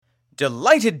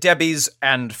delighted Debbies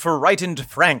and frightened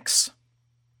Franks.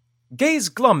 Gaze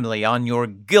glumly on your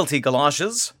guilty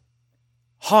galoshes,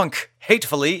 honk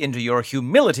hatefully into your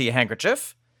humility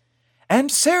handkerchief,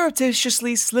 and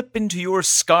surreptitiously slip into your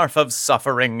scarf of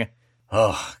suffering.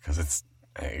 Oh, because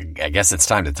I guess it's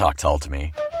time to talk Tull to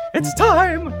me. It's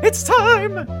time! It's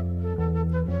time!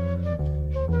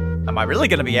 Am I really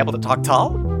going to be able to talk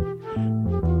Tull?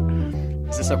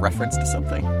 Is this a reference to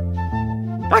something?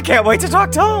 I can't wait to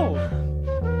talk Tull!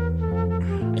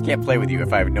 I can't play with you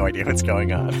if I have no idea what's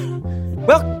going on.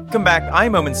 Welcome back,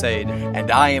 I'm Omen Sade.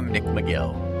 And I am Nick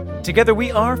McGill. Together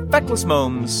we are Feckless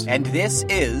Momes. And this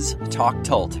is Talk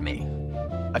Tull to Me.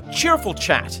 A cheerful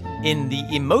chat in the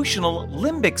emotional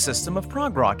limbic system of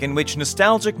prog rock, in which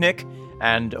nostalgic Nick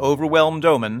and overwhelmed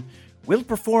Omen will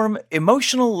perform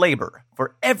emotional labor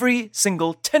for every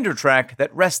single tender track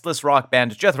that restless rock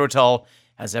band Jethro Tull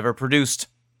has ever produced.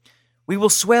 We will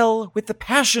swell with the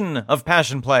passion of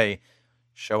passion play,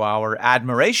 show our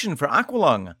admiration for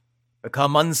Aqualung,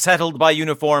 become unsettled by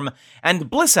Uniform, and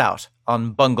bliss out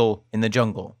on Bungle in the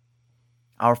Jungle.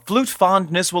 Our flute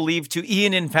fondness will lead to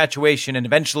Ian infatuation and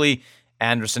eventually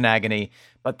Anderson agony,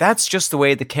 but that's just the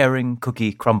way the caring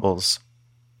cookie crumbles.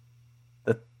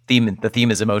 The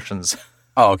theme is emotions.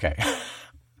 Oh, okay.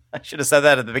 I should have said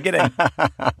that at the beginning.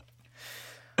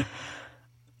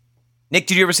 Nick,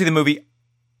 did you ever see the movie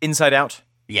Inside Out?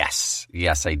 Yes,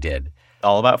 I did.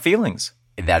 All about feelings.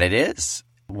 That it is.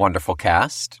 Wonderful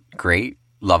cast. Great,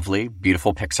 lovely,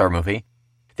 beautiful Pixar movie.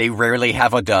 They rarely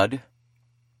have a dud.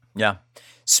 Yeah.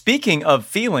 Speaking of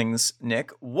feelings,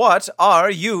 Nick, what are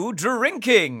you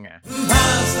drinking?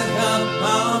 Pass the cup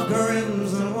of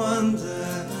crimson wonder.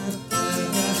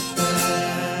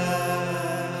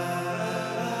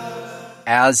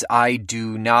 As I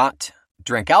do not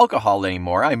drink alcohol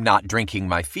anymore, I'm not drinking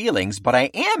my feelings, but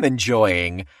I am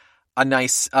enjoying a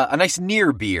nice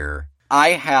near beer.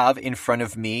 I have in front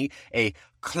of me a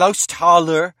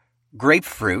Klausthaler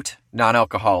grapefruit,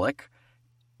 non-alcoholic,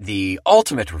 the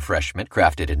ultimate refreshment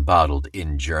crafted and bottled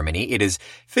in Germany. It is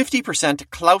 50%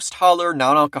 Klausthaler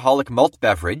non-alcoholic malt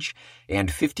beverage and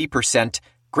 50%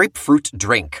 grapefruit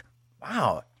drink.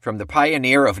 Wow. From the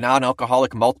pioneer of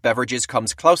non-alcoholic malt beverages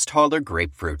comes Klausthaler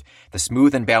Grapefruit. The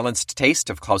smooth and balanced taste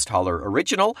of Klausthaler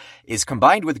Original is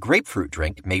combined with grapefruit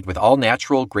drink made with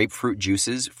all-natural grapefruit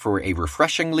juices for a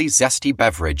refreshingly zesty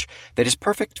beverage that is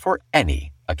perfect for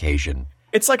any occasion.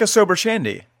 It's like a sober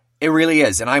shandy. It really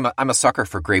is, and I'm a sucker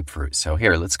for grapefruit, so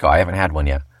here, let's go. I haven't had one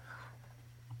yet.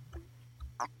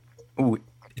 Ooh,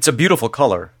 it's a beautiful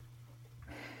color.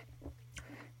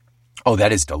 Oh,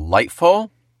 that is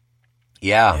delightful.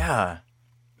 Yeah. Yeah.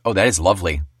 Oh, that is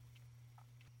lovely.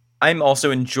 I'm also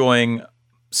enjoying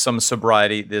some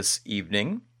sobriety this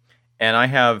evening, and I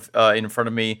have in front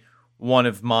of me one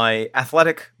of my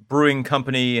Athletic Brewing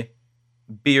Company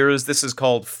beers. This is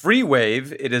called Free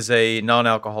Wave. It is a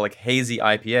non-alcoholic hazy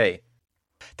IPA.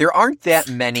 There aren't that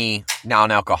many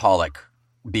non-alcoholic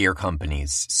beer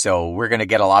companies, so we're going to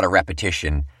get a lot of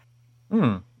repetition.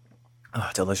 Oh,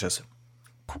 delicious.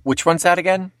 Which one's that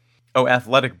again? Oh,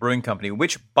 Athletic Brewing Company,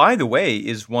 which, by the way,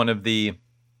 is one of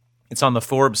it's on the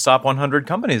Forbes Top 100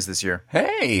 companies this year.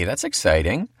 Hey, that's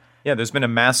exciting. Yeah, there's been a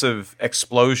massive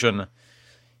explosion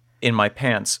in my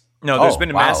pants. No, there's been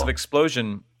a massive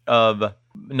explosion of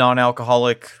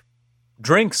non-alcoholic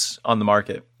drinks on the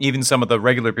market. Even some of the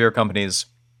regular beer companies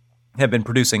have been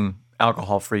producing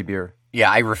alcohol-free beer.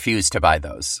 Yeah, I refuse to buy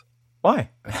those. Why?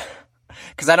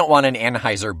 Because I don't want an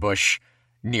Anheuser-Busch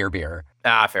near beer.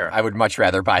 Ah, fair. I would much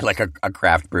rather buy like a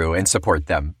craft brew and support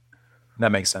them.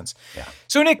 That makes sense. Yeah.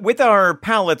 So, Nick, with our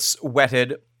palates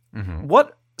wetted,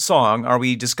 what song are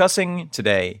we discussing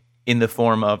today in the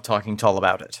form of talking Tull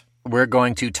about it? We're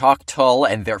going to talk Tull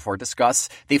and therefore discuss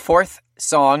the fourth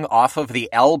song off of the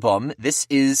album. This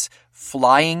is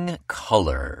Flying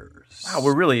Colors. Wow,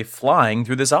 we're really flying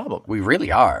through this album. We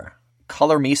really are.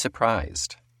 Color me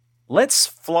surprised. Let's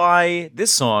fly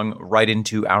this song right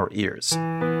into our ears.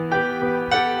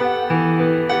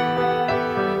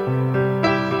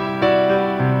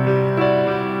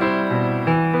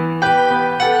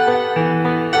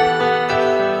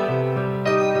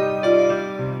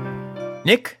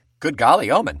 Nick? Good golly,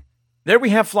 Omen. There we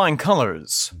have Flying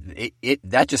Colors.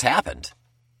 That just happened.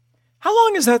 How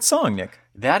long is that song, Nick?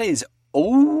 That is,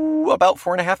 about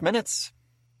 4.5 minutes.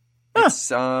 Huh. It's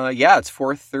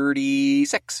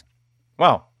 4:36.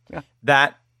 Wow. Yeah.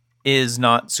 That is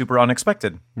not super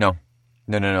unexpected. No.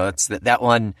 That's that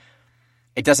one.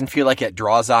 It doesn't feel like it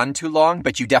draws on too long,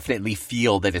 but you definitely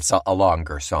feel that it's a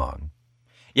longer song.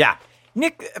 Yeah.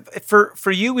 Nick,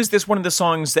 for you, is this one of the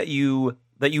songs that you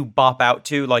that you bop out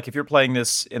to? Like if you're playing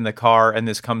this in the car and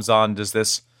this comes on, does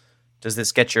this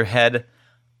get your head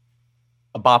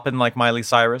a bopping like Miley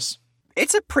Cyrus?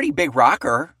 It's a pretty big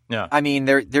rocker. Yeah. I mean,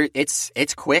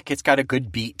 it's quick. It's got a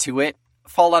good beat to it.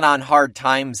 Falling on Hard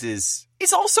Times is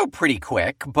also pretty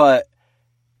quick, but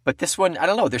this one, I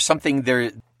don't know. There's something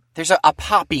there. There's a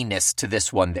poppiness to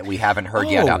this one that we haven't heard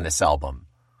yet on this album.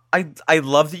 I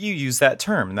love that you use that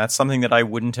term, and that's something that I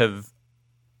wouldn't have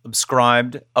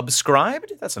subscribed.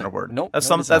 Abscribed? That's not a word. Nope. That's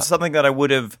something that I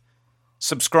would have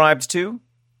subscribed to.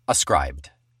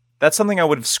 Ascribed. That's something I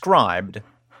would have scribed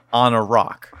on a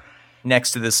rock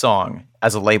next to this song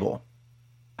as a label.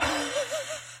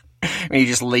 When you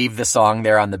just leave the song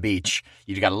there on the beach,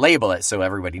 you got to label it so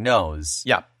everybody knows.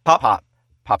 Yeah, pop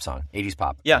song, 80s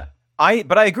pop. Yeah,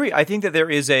 but I agree. I think that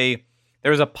there's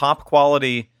a pop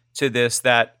quality to this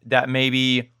that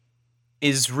maybe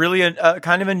is really a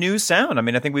kind of a new sound. I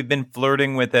mean, I think we've been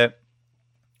flirting with it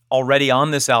already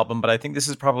on this album, but I think this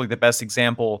is probably the best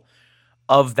example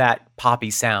of that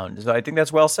poppy sound. So I think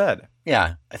that's well said.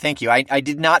 Yeah, thank you. I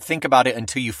did not think about it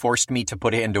until you forced me to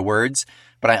put it into words,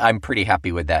 but I'm pretty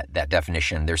happy with that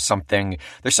definition. There's a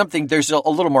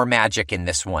little more magic in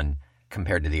this one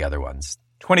compared to the other ones.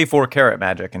 24 karat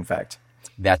magic, in fact.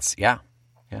 That's yeah.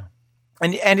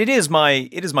 And it is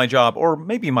my job, or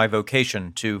maybe my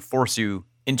vocation, to force you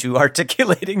into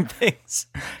articulating things.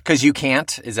 Because you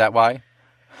can't? Is that why?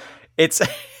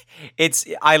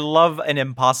 I love an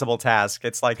impossible task.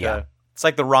 It's like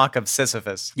the rock of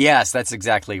Sisyphus. Yes, that's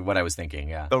exactly what I was thinking,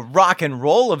 yeah. The rock and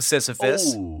roll of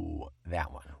Sisyphus. Ooh,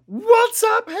 that one. What's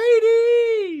up,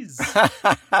 Hades?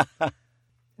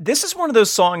 This is one of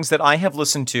those songs that I have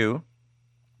listened to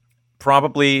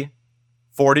probably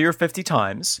 40 or 50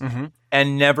 times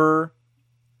and never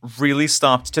really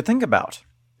stopped to think about.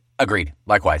 Agreed.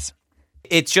 Likewise.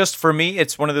 It's just, for me,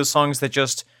 it's one of those songs that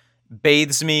just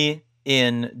bathes me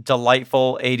in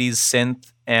delightful 80s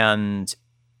synth, and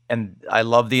I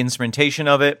love the instrumentation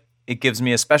of it. It gives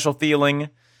me a special feeling.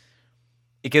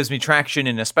 It gives me traction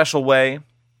in a special way.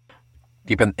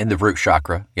 Deep in the root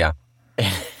chakra, yeah.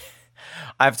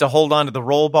 I have to hold on to the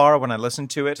roll bar when I listen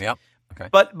to it. Yep. Okay.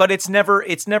 But it's never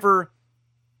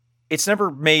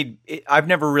made. I've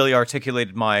never really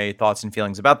articulated my thoughts and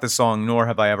feelings about this song, nor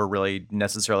have I ever really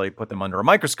necessarily put them under a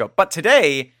microscope. But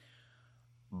today,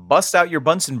 bust out your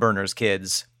Bunsen burners,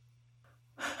 kids.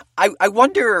 I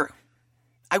wonder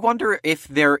if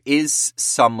there is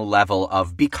some level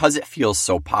of, because it feels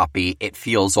so poppy, it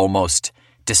feels almost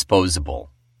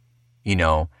disposable. You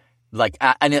know, like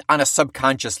on a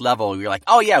subconscious level, you're like,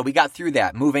 oh yeah, we got through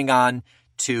that. Moving on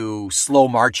to Slow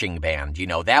Marching Band. You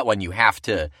know, that one you have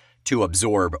to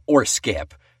absorb or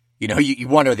skip. You know, you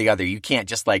one or the other. You can't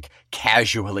just like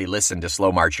casually listen to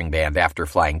Slow Marching Band after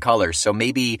Flying Colors. So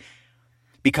maybe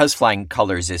because Flying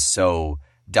Colors is so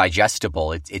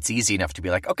digestible, it's easy enough to be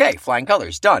like, okay, Flying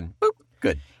Colors, done. Boop,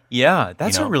 good. Yeah,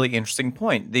 that's a really interesting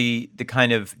point. The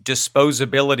kind of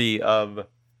disposability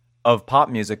of pop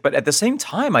music. But at the same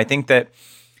time, I think that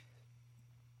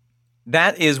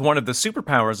is one of the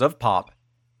superpowers of pop,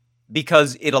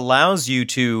 because it allows you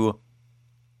to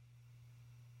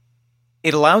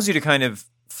kind of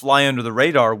fly under the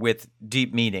radar with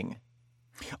deep meaning.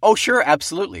 Oh, sure,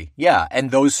 absolutely. Yeah,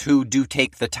 and those who do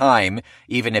take the time,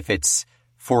 even if it's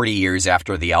 40 years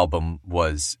after the album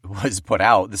was put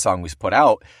out, the song was put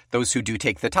out, those who do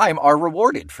take the time are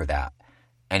rewarded for that.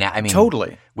 And I mean,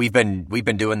 totally. We've been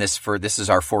doing this this is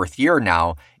our 4th year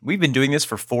now. We've been doing this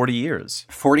for 40 years.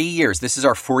 40 years. This is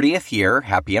our 40th year.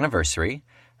 Happy anniversary.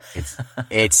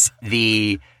 It's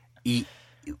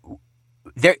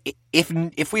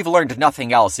if we've learned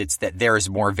nothing else, it's that there's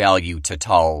more value to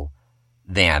Tull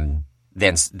than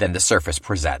the surface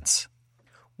presents.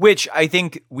 Which I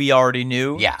think we already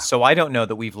knew. Yeah. So I don't know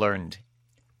that we've learned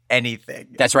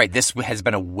anything. That's right. This has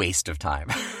been a waste of time.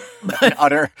 An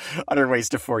utter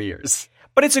waste of 4 years.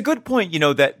 But it's a good point,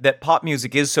 that pop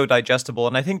music is so digestible.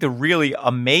 And I think the really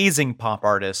amazing pop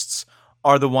artists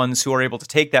are the ones who are able to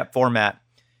take that format,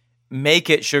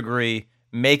 make it sugary,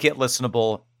 make it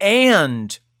listenable,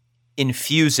 and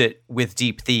infuse it with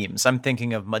deep themes. I'm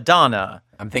thinking of Madonna.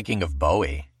 I'm thinking of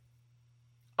Bowie.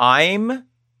 I'm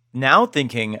now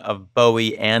thinking of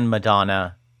Bowie and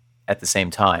Madonna at the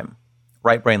same time.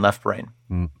 Right brain, left brain.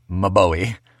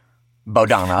 Bowie.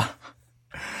 Bodonna.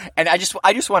 And I just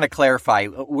want to clarify,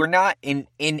 we're not in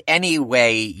any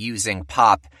way using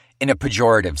pop in a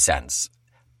pejorative sense.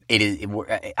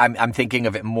 I'm thinking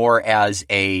of it more as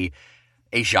a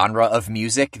genre of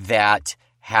music that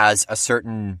has a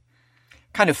certain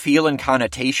kind of feel and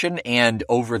connotation, and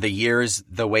over the years,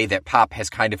 the way that pop has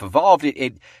kind of evolved,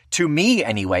 it to me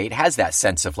anyway, it has that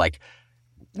sense of like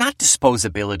not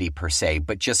disposability per se,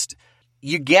 but just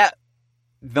you get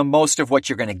the most of what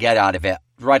you're going to get out of it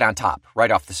right on top,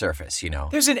 right off the surface,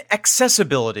 There's an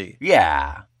accessibility.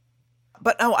 Yeah.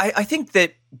 But no, I think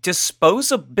that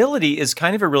disposability is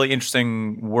kind of a really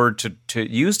interesting word to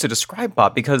use to describe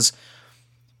pop because,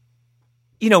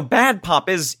 bad pop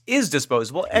is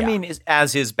disposable. I mean,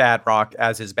 as is bad rock,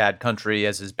 as is bad country,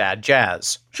 as is bad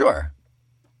jazz. Sure.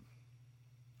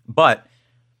 But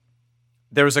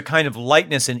there's a kind of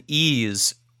lightness and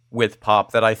ease with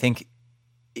pop that I think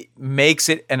it makes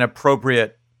it an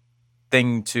appropriate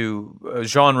thing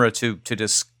genre to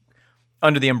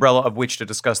under the umbrella of which to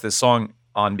discuss this song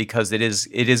on, because it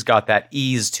is got that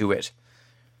ease to it.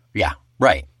 Yeah,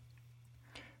 right.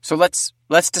 So let's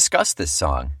discuss this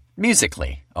song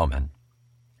musically, Omen.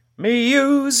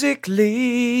 Musically,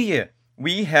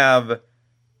 we have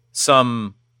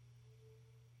some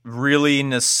really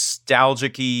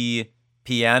nostalgic-y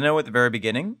piano at the very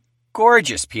beginning.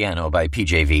 Gorgeous piano by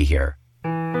PJV here.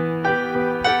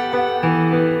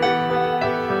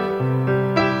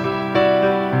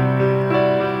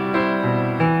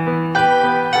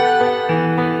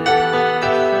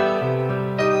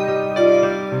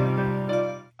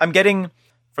 I'm getting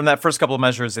from that first couple of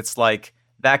measures, it's like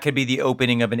that could be the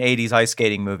opening of an 80s ice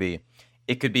skating movie.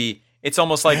 It's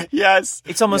almost like yes.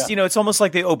 It's almost, it's almost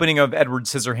like the opening of Edward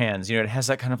Scissorhands. It has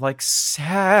that kind of like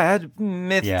sad,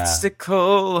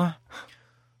 mystical,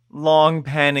 long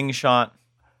panning shot.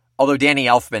 Although Danny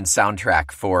Elfman's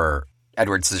soundtrack for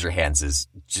Edward Scissorhands is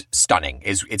stunning.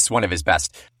 It's one of his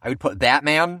best. I would put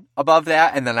Batman above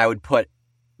that, and then I would put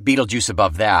Beetlejuice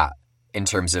above that in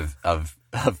terms of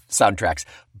soundtracks.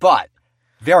 But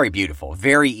very beautiful,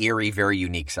 very eerie, very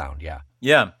unique sound. Yeah.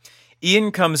 Yeah.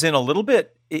 Ian comes in a little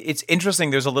bit. It's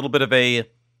interesting. There's a little bit of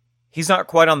he's not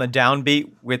quite on the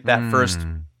downbeat with that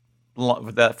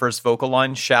first vocal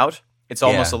line shout. It's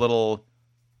almost a little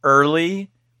early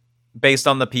based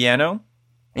on the piano.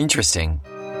 Interesting.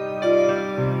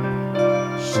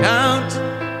 Shout,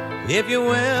 if you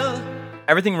will.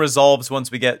 Everything resolves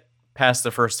once we get past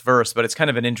the first verse, but it's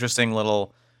kind of an interesting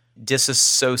little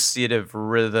disassociative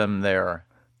rhythm there.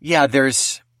 Yeah,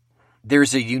 there's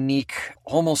a unique,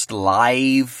 almost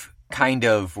live kind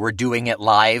of we're doing it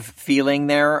live feeling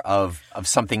there of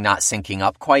something not syncing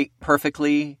up quite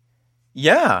perfectly.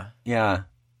 Yeah. Yeah.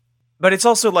 But it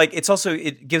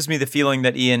gives me the feeling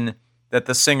that that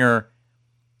the singer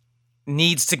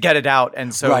needs to get it out,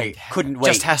 and so couldn't wait.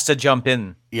 Just has to jump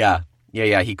in. Yeah.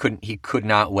 He could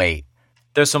not wait.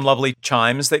 There's some lovely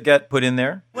chimes that get put in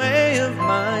there. Way of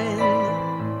mine.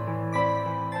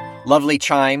 Lovely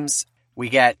chimes. We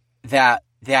get that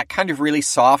kind of really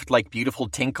soft, like beautiful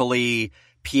tinkly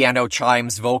piano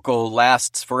chimes vocal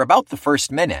lasts for about the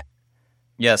first minute.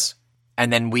 Yes.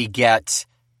 And then we get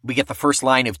the first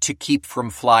line of "To Keep From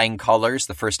Flying Colors,"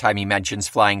 the first time he mentions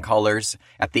flying colors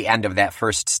at the end of that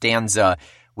first stanza.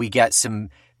 We get some,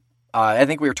 I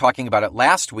think we were talking about it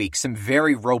last week, some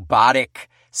very robotic,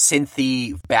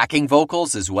 synthy backing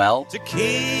vocals as well. To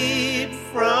keep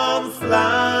from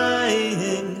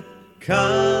flying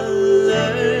colors.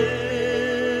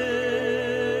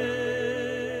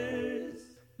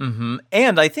 Mm-hmm.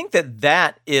 And I think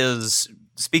that is,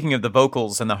 speaking of the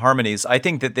vocals and the harmonies, I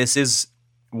think that this is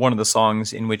one of the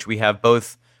songs in which we have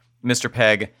both Mr.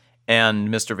 Pegg and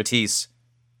Mr. Vatisse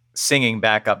singing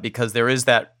back up, because there is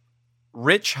that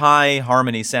rich, high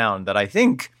harmony sound that I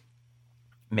think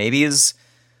maybe is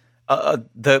a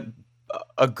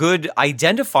good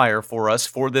identifier for us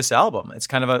for this album. It's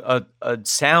kind of a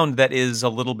sound that is a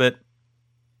little bit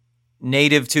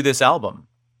native to this album.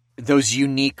 Those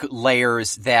unique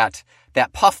layers, that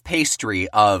puff pastry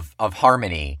of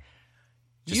harmony.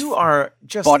 You are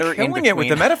just killing it with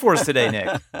the metaphors today,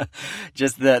 Nick.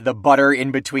 Just the butter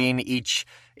in between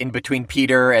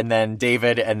Peter and then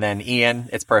David and then Ian.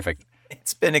 It's perfect.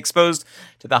 It's been exposed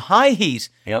to the high heat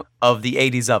of the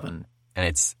 80s oven. And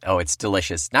it's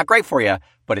delicious. Not great for you,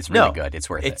 but it's really good. It's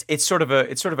worth it. It's sort of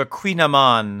a Queen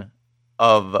Amman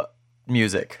of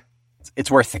music. It's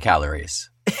worth the calories.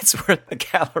 It's worth the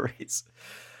calories.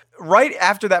 Right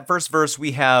after that first verse,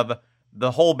 we have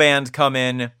the whole band come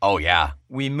in. Oh, yeah.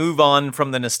 We move on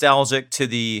from the nostalgic to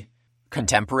the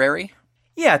contemporary?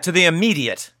 Yeah, to the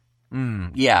immediate.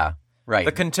 Yeah, right.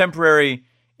 The contemporary,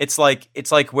 it's like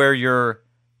where you're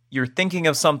thinking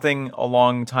of something a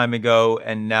long time ago,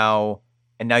 and now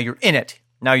you're in it.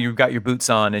 Now you've got your boots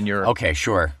on and you're okay,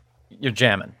 sure. You're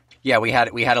jamming. Yeah, we had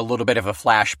a little bit of a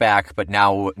flashback, but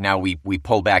now we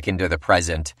pull back into the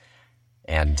present.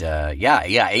 And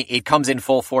it comes in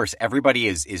full force. Everybody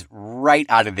is right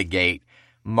out of the gate.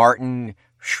 Martin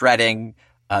shredding,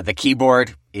 The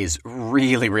keyboard is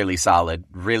really, really solid,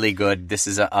 really good. This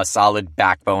is a solid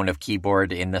backbone of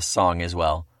keyboard in this song as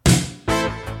well.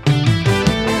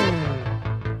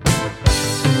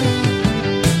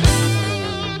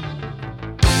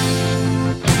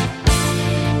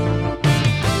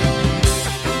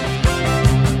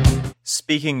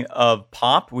 Speaking of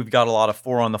pop, we've got a lot of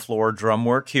four-on-the-floor drum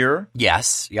work here.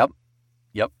 Yes, yep.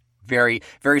 Very,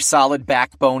 very solid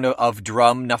backbone of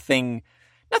drum. Nothing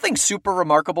super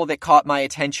remarkable that caught my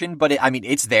attention, but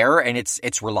it's there and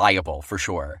it's reliable for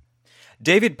sure.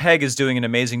 David Pegg is doing an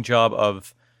amazing job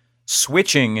of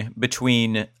switching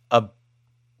between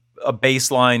a bass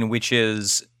line, which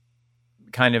is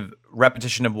kind of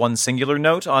repetition of one singular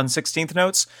note on 16th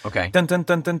notes. Okay. Dun, dun,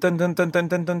 dun, dun, dun, dun, dun, dun,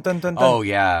 dun, dun, dun, dun. Oh,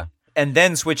 yeah. And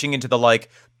then switching into the like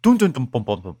dun, dun, dun, bum,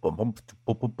 bum, bum, bum, bum,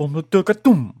 bum, bum, bum, dun, dun,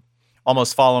 dun,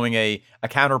 almost following a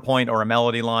counterpoint or a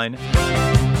melody line.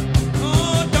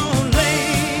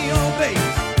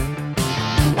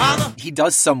 He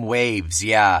does some waves,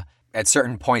 yeah. At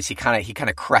certain points, he kind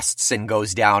of crests and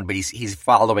goes down, but he's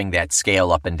following that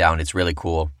scale up and down. It's really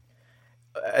cool.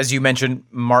 As you mentioned,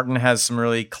 Martin has some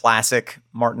really classic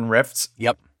Martin riffs.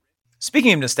 Yep.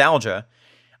 Speaking of nostalgia,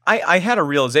 I had a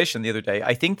realization the other day.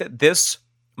 I think that this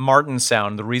Martin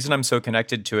sound, the reason I'm so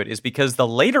connected to it is because the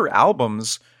later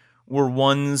albums were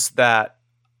ones that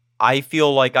I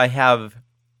feel like I have,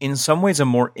 in some ways, a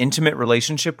more intimate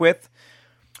relationship with.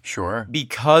 Sure.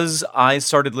 Because I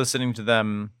started listening to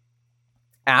them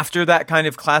after that kind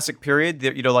of classic period.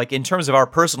 You know, like in terms of our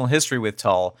personal history with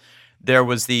Tull, there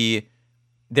were the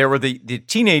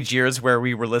teenage years where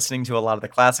we were listening to a lot of the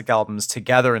classic albums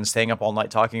together and staying up all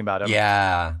night talking about them.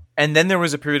 Yeah. And then there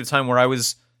was a period of time where I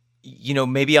was, you know,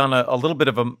 maybe on a little bit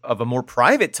of a more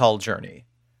private Tull journey.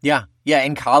 Yeah. Yeah.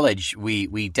 In college,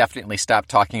 we definitely stopped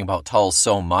talking about Tull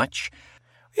so much.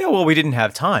 Yeah. Well, we didn't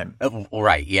have time.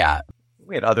 Right. Yeah.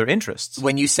 We had other interests.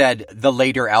 When you said the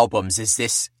later albums, is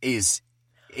this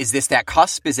that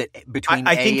cusp? Is it between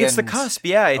I think it's the cusp,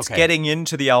 yeah. It's getting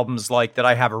into the albums like that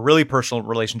I have a really personal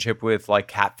relationship with, like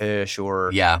Catfish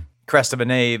or Crest of a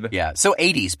Knave. Yeah, so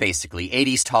 80s basically.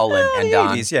 80s Tull and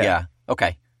Don. 80s, yeah. Yeah,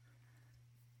 okay.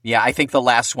 Yeah, I think the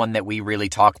last one that we really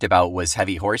talked about was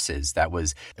Heavy Horses.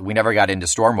 We never got into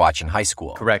Stormwatch in high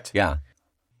school. Correct. Yeah.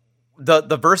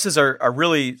 The verses are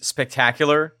really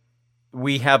spectacular.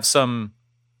 We have some,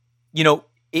 you know,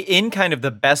 in kind of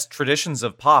the best traditions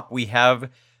of pop, we have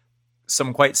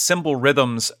some quite simple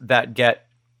rhythms that get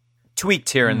tweaked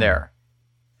here and there.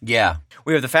 Yeah.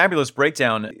 We have the fabulous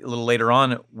breakdown a little later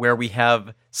on where we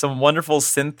have some wonderful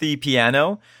synthy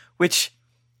piano, which,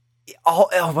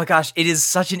 oh my gosh, it is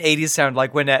such an 80s sound.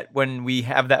 Like when we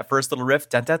have that first little riff,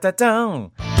 dun, dun, dun,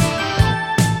 dun.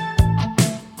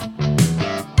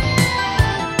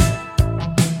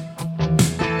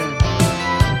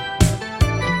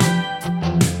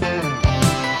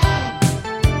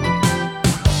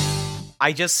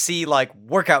 I just see like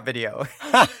workout video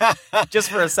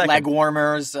just for a second. Leg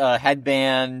warmers,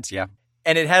 headband. Yeah.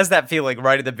 And it has that feeling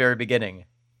right at the very beginning.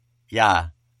 Yeah.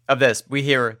 Of this. We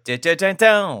hear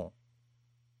da-da-da-down.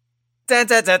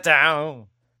 Da-da-da-down.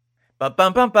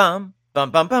 Bum-bum-bum-bum.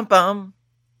 Bum-bum-bum-bum.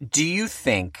 Do you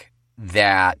think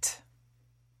that,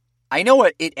 I know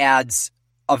it adds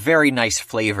a very nice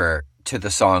flavor to the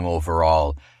song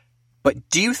overall, but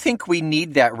do you think we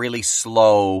need that really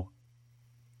slow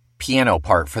piano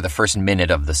part for the first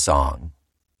minute of the song?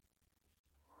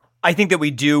 I think that we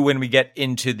do when we get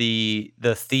into the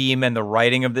theme and the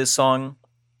writing of this song.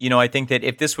 You know, I think that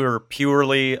if this were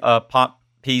purely a pop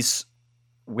piece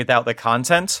without the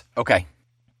content. Okay.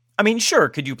 I mean, sure,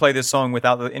 could you play this song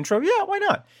without the intro? Yeah, why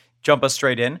not? Jump us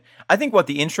straight in. I think what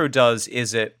the intro does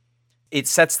is it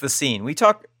sets the scene. We've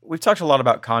talked a lot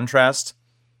about contrast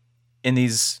in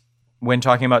these when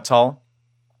talking about Tull.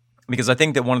 Because I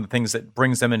think that one of the things that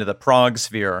brings them into the prog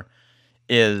sphere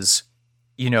is,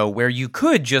 you know, where you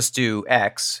could just do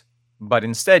X, but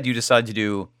instead you decide to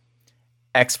do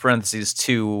X parentheses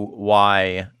 2,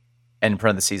 Y, and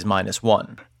parentheses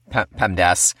 -1.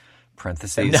 PEMDAS,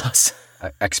 parentheses,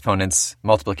 exponents,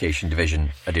 multiplication,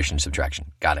 division, addition,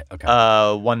 subtraction. Got it. Okay.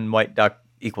 One white duck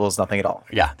equals nothing at all.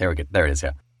 Yeah, there we go. There it is,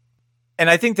 yeah. And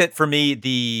I think that for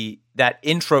me, that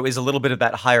intro is a little bit of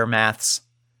that higher maths.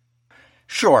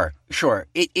 Sure.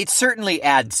 It certainly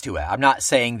adds to it. I'm not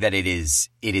saying that it is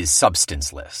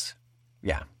substanceless.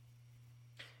 Yeah.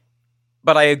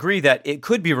 But I agree that it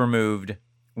could be removed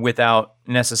without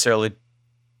necessarily...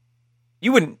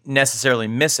 You wouldn't necessarily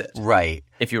miss it. Right.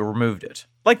 If you removed it.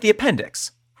 Like the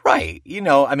appendix. Right. You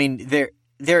know, I mean,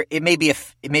 it may be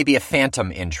a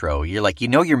phantom intro. You're like, you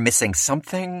know you're missing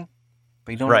something,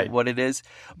 but you don't know what it is.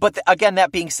 But again,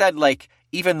 that being said, like,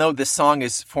 even though this song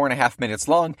is 4.5 minutes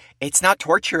long, it's not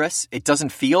torturous. It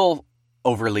doesn't feel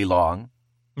overly long.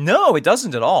 No, it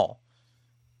doesn't at all.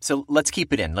 So let's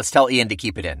keep it in. Let's tell Ian to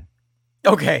keep it in.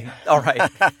 Okay. All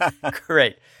right.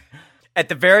 Great. At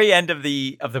the very end of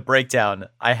the breakdown,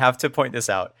 I have to point this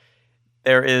out.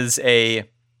 There is a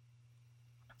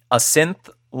synth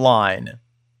line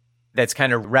that's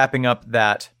kind of wrapping up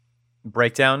that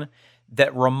breakdown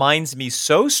that reminds me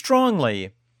so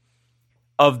strongly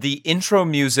of the intro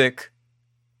music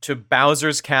to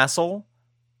Bowser's Castle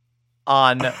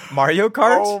on Mario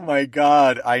Kart. Oh my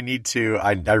God. I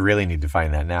really need to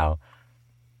find that now.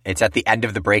 It's at the end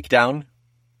of the breakdown?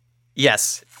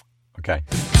 Yes. Okay.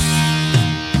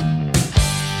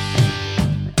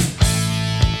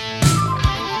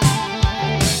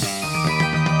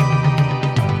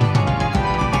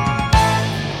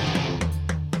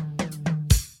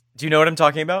 Do you know what I'm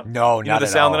talking about? No, you know not the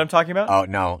at sound all. that I'm talking about? Oh,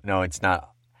 no, it's not.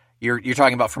 You're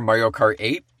talking about from Mario Kart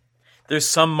 8? There's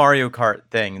some Mario Kart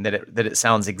thing that it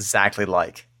sounds exactly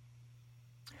like.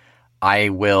 I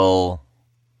will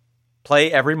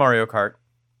play every Mario Kart.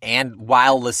 And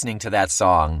while listening to that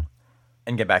song.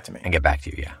 And get back to me. And get back to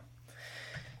you, yeah.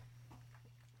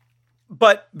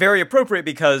 But very appropriate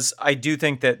because I do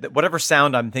think that whatever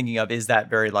sound I'm thinking of is that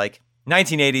very like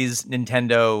 1980s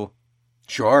Nintendo.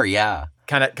 Sure, yeah.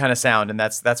 Kind of sound, and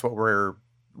that's what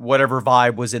whatever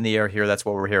vibe was in the air here, that's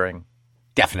what we're hearing.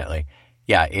 Definitely.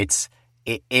 Yeah,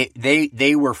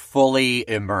 they were fully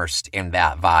immersed in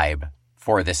that vibe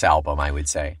for this album, I would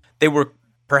say. They were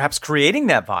perhaps creating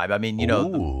that vibe. I mean,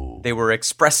 they were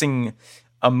expressing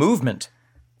a movement.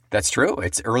 That's true.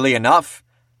 It's early enough.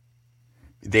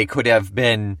 They could have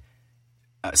been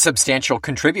substantial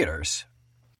contributors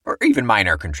or even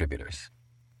minor contributors.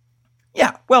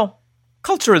 Yeah, well,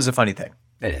 culture is a funny thing.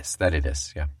 It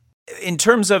is, yeah. In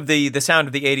terms of the sound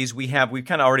of the 80s, we've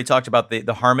kind of already talked about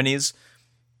the harmonies.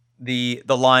 The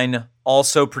line,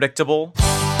 also predictable,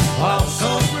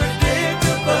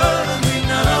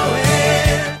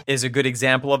 is a good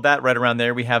example of that. Right around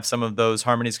there, we have some of those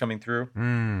harmonies coming through.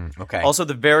 Okay. Also,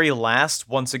 the very last,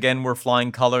 once again, we're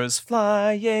flying colors.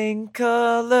 Flying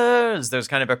colors. There's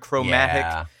kind of a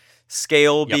chromatic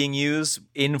scale being used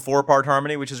in 4-part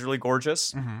harmony, which is really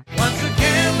gorgeous. Mm-hmm. Once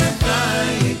again, we're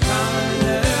flying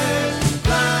colors,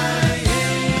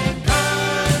 flying colors.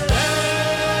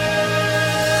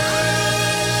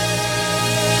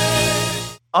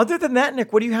 Other than that,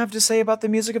 Nick, what do you have to say about the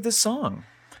music of this song?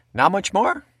 Not much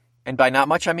more. And by not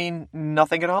much, I mean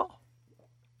nothing at all.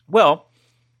 Well,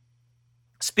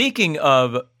 speaking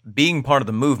of being part of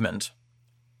the movement,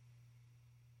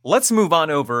 let's move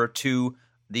on over to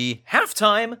the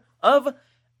halftime of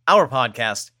our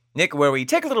podcast, Nick, where we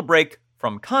take a little break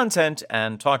from content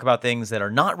and talk about things that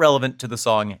are not relevant to the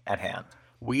song at hand.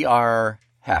 We are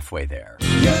halfway there.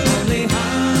 You're only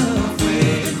halfway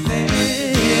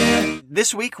there.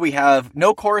 This week we have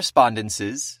no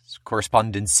correspondences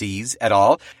at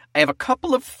all. I have a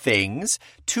couple of things,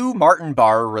 2 Martin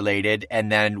Barre related,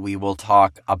 and then we will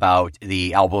talk about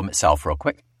the album itself real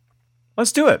quick.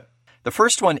 Let's do it. The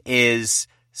first one is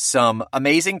some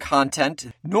amazing content.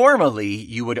 Normally,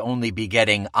 you would only be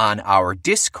getting on our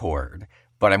Discord,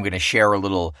 but I'm going to share a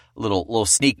little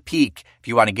sneak peek. If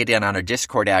you want to get in on our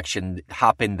Discord action,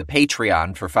 hop in the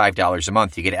Patreon for $5 a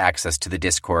month. You get access to the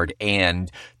Discord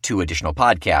and 2 additional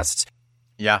podcasts.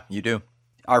 Yeah, you do.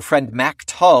 Our friend Mac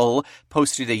Tull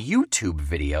posted a YouTube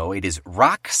video. It is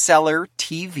Rockseller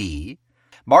TV,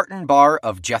 Martin Barre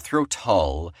of Jethro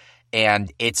Tull,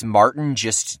 and it's Martin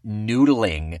just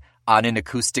noodling on an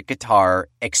acoustic guitar,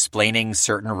 explaining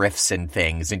certain riffs and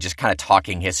things, and just kind of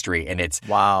talking history. And it's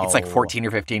like 14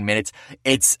 or 15 minutes.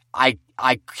 I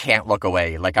can't look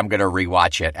away. Like, I'm going to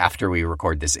rewatch it after we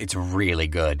record this. It's really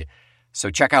good. So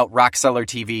check out Rockseller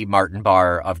TV, Martin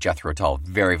Barre of Jethro Tull.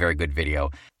 Very, very good video.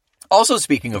 Also,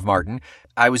 speaking of Martin,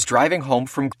 I was driving home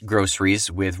from groceries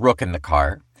with Rook in the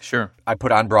car. Sure. I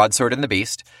put on Broadsword and the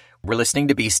Beast. We're listening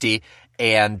to Beastie,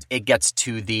 and it gets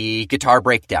to the guitar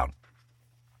breakdown.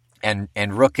 And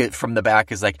Rook from the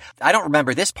back is like, I don't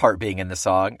remember this part being in the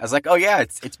song. I was like, oh yeah,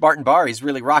 it's Martin Barre. He's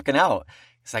really rocking out.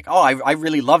 He's like, oh, I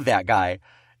really love that guy.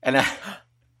 And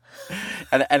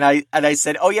I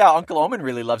said, oh yeah, Uncle Omen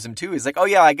really loves him too. He's like, oh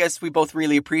yeah, I guess we both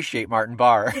really appreciate Martin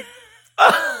Barre.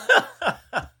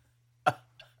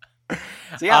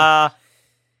 So yeah.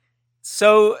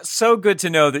 So good to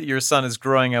know that your son is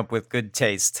growing up with good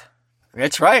taste.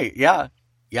 That's right. Yeah.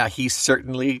 Yeah, he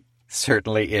certainly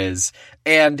is.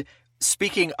 And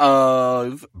speaking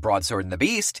of Broadsword and the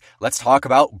Beast, let's talk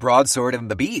about Broadsword and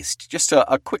the Beast. Just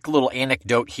a quick little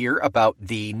anecdote here about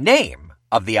the name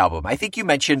of the album. I think you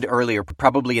mentioned earlier,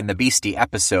 probably in the Beastie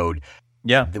episode,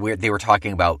 Yeah. They were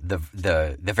talking about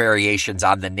the variations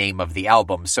on the name of the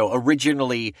album. So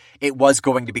originally it was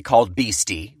going to be called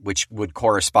Beastie, which would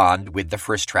correspond with the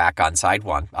first track on side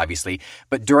one, obviously.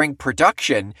 But during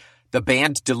production, the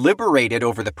band deliberated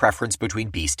over the preference between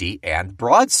Beastie and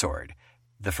Broadsword,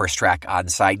 the first track on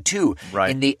side two.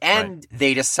 Right. In the end,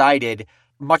 they decided,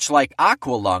 much like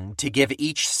Aqualung, to give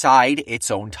each side its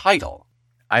own title.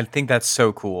 I think that's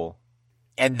so cool.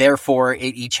 And therefore,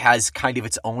 it each has kind of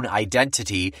its own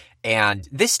identity. And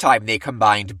this time they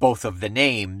combined both of the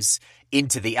names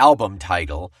into the album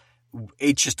title.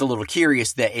 It's just a little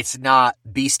curious that it's not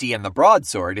Beastie and the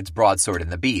Broadsword, it's Broadsword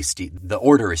and the Beast. The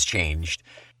order is changed.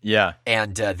 Yeah.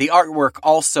 And the artwork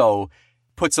also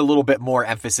puts a little bit more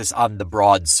emphasis on the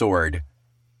broadsword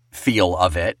feel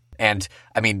of it. And,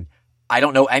 I mean, I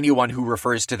don't know anyone who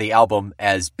refers to the album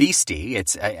as Beastie.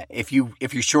 It's if you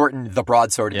shorten the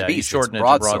Broadsword and the Beast, shorten it's it to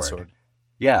broadsword. Broadsword.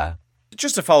 Yeah.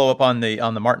 Just to follow up on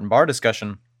the Martin Barr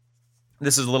discussion,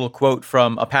 this is a little quote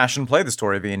from A Passion Play, the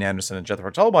story of Ian Anderson and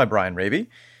Jethro Tull by Brian Raby.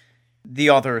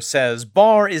 The author says,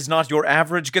 Barr is not your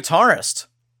average guitarist.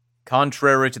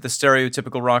 Contrary to the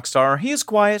stereotypical rock star, he is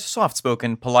quiet,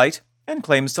 soft-spoken, polite, and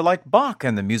claims to like Bach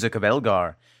and the music of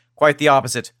Elgar. Quite the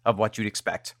opposite of what you'd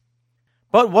expect.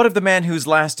 But what of the man who's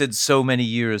lasted so many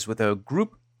years with a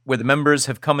group where the members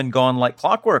have come and gone like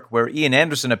clockwork, where Ian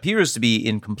Anderson appears to be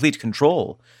in complete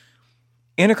control?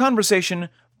 In a conversation,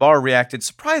 Barr reacted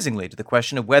surprisingly to the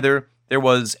question of whether there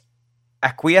was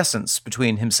acquiescence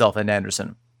between himself and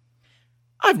Anderson.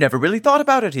 I've never really thought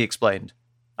about it, he explained.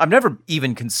 I've never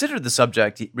even considered the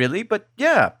subject, really, but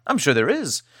yeah, I'm sure there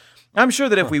is. I'm sure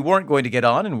that if we weren't going to get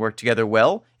on and work together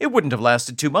well, it wouldn't have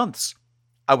lasted 2 months.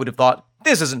 I would have thought,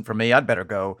 this isn't for me, I'd better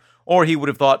go. Or he would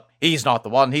have thought, he's not the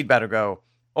one, he'd better go.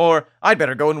 Or I'd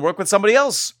better go and work with somebody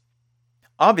else.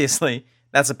 Obviously,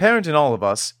 that's apparent in all of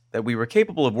us that we were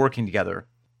capable of working together,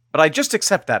 but I just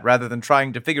accept that rather than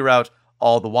trying to figure out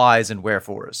all the whys and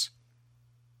wherefores.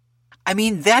 I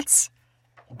mean, that's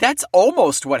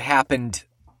almost what happened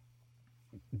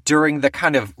during the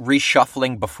kind of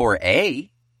reshuffling before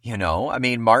A, you know? I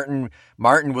mean, Martin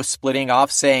was splitting off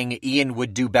saying Ian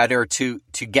would do better to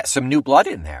get some new blood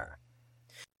in there.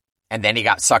 And then he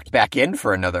got sucked back in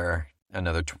for another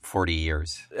 40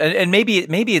 years. And maybe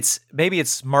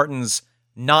it's Martin's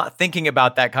not thinking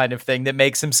about that kind of thing that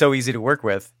makes him so easy to work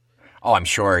with. Oh, I'm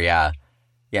sure, yeah.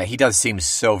 Yeah, he does seem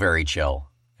so very chill.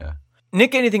 Yeah.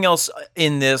 Nick, anything else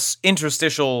in this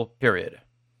interstitial period?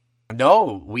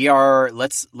 No,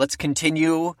 let's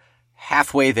continue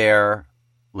halfway there.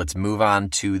 Let's move on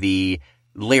to the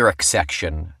lyric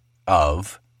section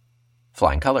of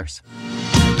Flying Colors.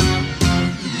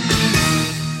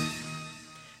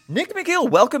 Nick McGill,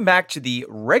 welcome back to the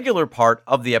regular part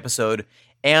of the episode.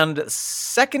 And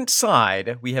second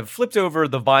side, we have flipped over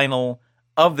the vinyl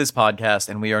of this podcast,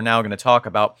 and we are now going to talk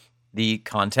about the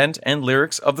content and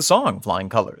lyrics of the song Flying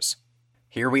Colors.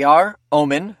 Here we are,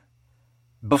 Omen.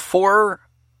 Before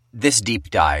this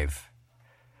deep dive,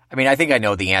 I mean, I think I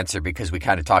know the answer because we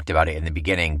kind of talked about it in the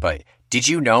beginning, but did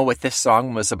you know what this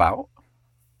song was about?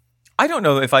 I don't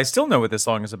know if I still know what this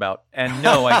song is about. And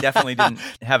no, I definitely didn't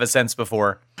have a sense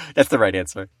before. That's the right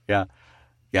answer. Yeah.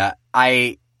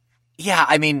 I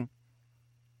mean,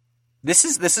 this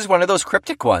is one of those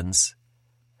cryptic ones.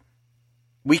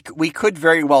 We could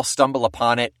very well stumble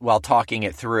upon it while talking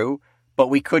it through, but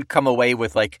we could come away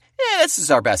with like, this is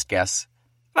our best guess.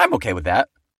 I'm okay with that.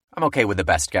 I'm okay with the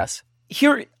best guess.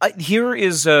 Here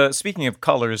is, speaking of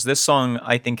colors, this song,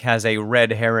 I think, has a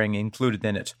red herring included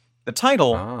in it. The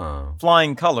title,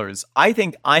 Flying Colors, I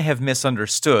think I have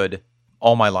misunderstood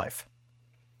all my life.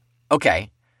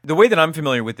 Okay. The way that I'm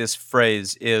familiar with this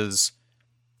phrase is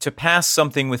to pass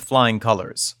something with flying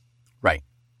colors. Right.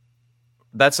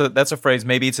 That's a phrase.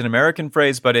 Maybe it's an American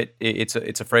phrase, but it's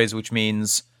a phrase which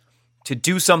means to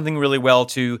do something really well,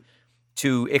 to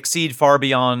exceed far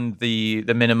beyond the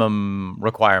minimum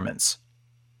requirements.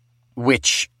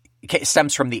 Which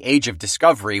stems from the Age of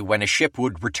Discovery, when a ship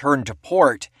would return to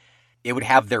port, it would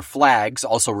have their flags,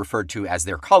 also referred to as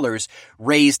their colors,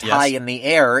 raised high in the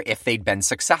air if they'd been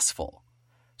successful.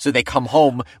 So they come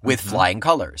home with flying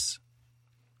colors.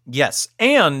 Yes,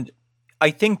 and I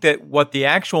think that what the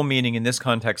actual meaning in this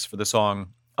context for the song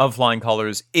of Flying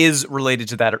Colors is related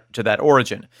to that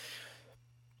origin.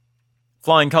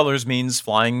 Flying colors means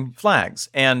flying flags.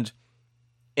 And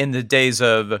in the days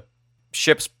of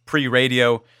ships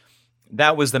pre-radio,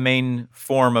 that was the main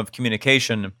form of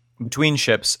communication between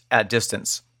ships at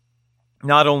distance.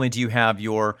 Not only do you have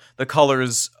the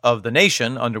colors of the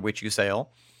nation under which you sail,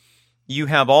 you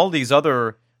have all these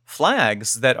other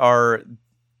flags that are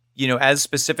as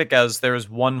specific as there's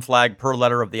one flag per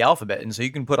letter of the alphabet. And so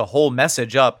you can put a whole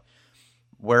message up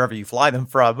wherever you fly them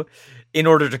from in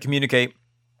order to communicate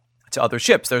to other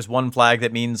ships. There's one flag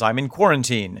that means I'm in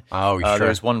quarantine. Oh, sure.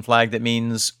 There's one flag that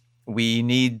means we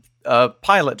need a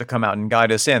pilot to come out and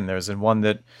guide us in. There's one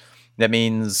that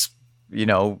means,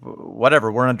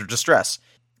 whatever, we're under distress.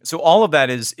 So all of that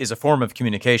is a form of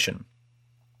communication.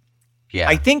 Yeah.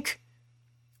 I think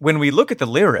when we look at the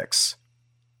lyrics,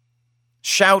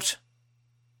 shout,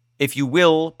 if you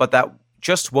will, but that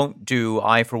just won't do.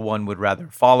 I, for one, would rather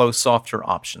follow softer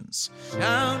options.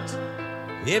 Shout,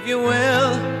 if you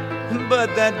will,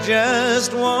 but that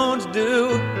just won't do.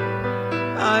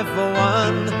 I, for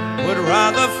one, would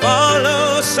rather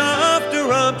follow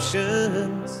softer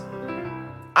options.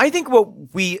 I think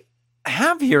what we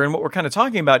have here and what we're kind of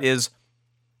talking about is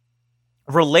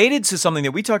related to something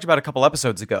that we talked about a couple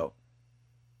episodes ago.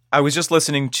 I was just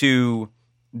listening to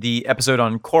the episode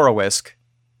on Korowisk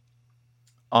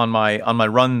on my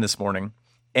run this morning,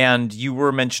 and you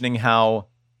were mentioning how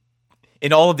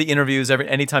in all of the interviews,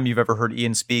 anytime you've ever heard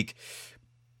Ian speak,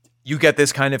 you get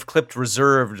this kind of clipped,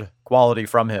 reserved quality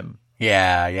from him.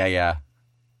 Yeah.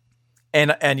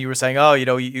 And you were saying,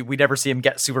 we never see him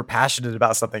get super passionate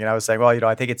about something. And I was saying, well,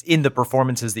 I think it's in the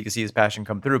performances that you see his passion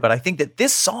come through. But I think that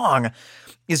this song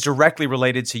is directly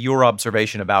related to your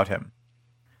observation about him.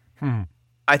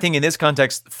 I think in this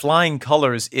context, flying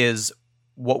colors is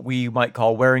what we might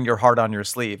call wearing your heart on your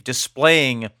sleeve,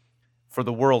 displaying for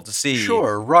the world to see.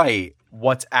 Sure, right.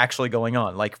 What's actually going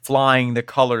on, like flying the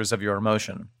colors of your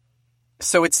emotion.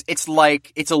 So it's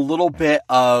a little bit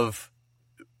of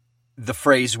the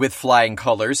phrase with flying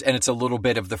colors, and it's a little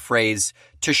bit of the phrase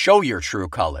to show your true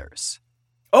colors.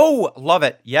 Oh, love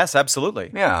it. Yes,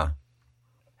 absolutely. Yeah.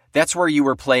 That's where you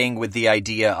were playing with the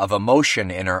idea of emotion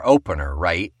in our opener,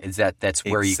 right? That's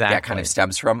where Exactly. that kind of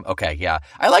stems from? Okay, yeah.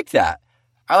 I like that.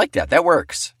 That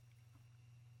works.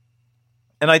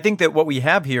 And I think that what we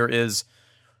have here is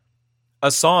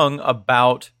a song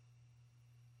about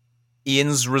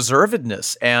Ian's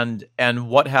reservedness and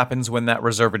what happens when that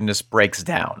reservedness breaks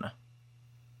down.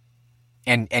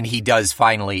 And he does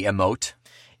finally emote.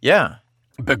 Yeah.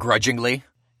 Begrudgingly.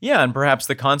 Yeah, and perhaps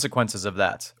the consequences of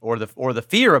that, or the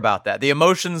fear about that, the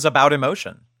emotions about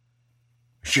emotion.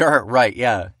 Sure, right,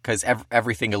 yeah, because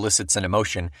everything elicits an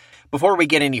emotion. Before we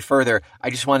get any further,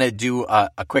 I just want to do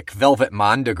a quick Velvet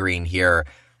Mondegreen here.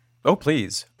 Oh,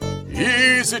 please.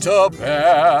 Is it a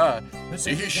bear? Is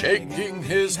he shaking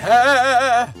his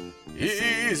hair?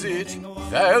 Is it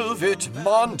Velvet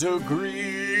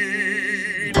Mondegreen?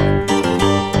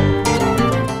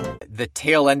 The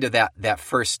tail end of that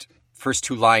first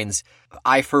two lines,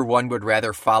 I, for one, would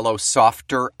rather follow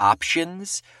softer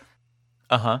options.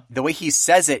 Uh-huh. The way he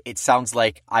says it, it sounds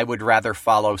like I would rather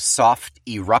follow soft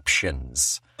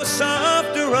eruptions.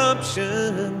 Softer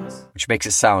options. Which makes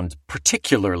it sound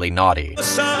particularly naughty.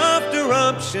 Softer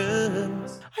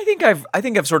options. I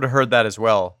think I've sort of heard that as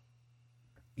well.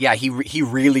 Yeah, he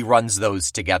really runs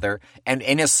those together. And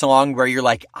in a song where you're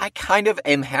like, I kind of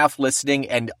am half listening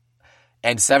and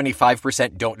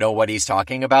 75% don't know what he's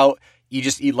talking about,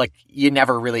 you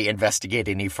never really investigate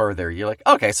any further. You're like,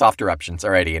 okay, soft eruptions,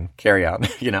 alrighty, and carry on,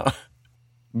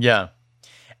 Yeah.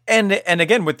 And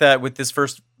again, with this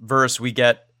first verse, we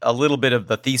get a little bit of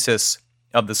the thesis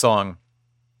of the song.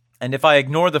 And if I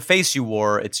ignore the face you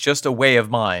wore, it's just a way of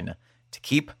mine to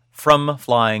keep from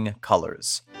flying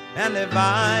colors. And if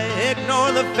I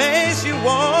ignore the face you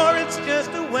wore, it's just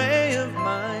a way of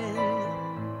mine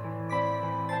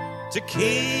to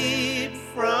keep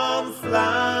from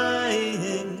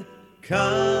flying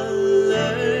colors.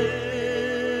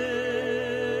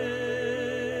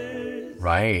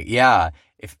 Right, yeah.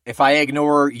 If I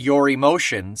ignore your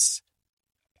emotions,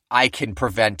 I can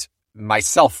prevent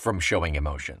myself from showing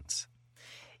emotions.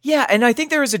 Yeah, and I think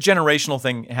there is a generational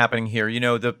thing happening here.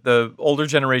 The older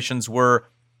generations were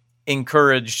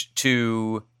encouraged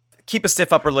to keep a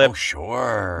stiff upper lip. Oh,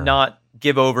 sure. Not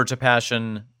give over to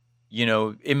passion,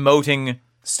 emoting.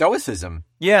 Stoicism.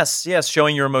 Yes,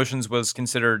 showing your emotions was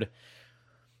considered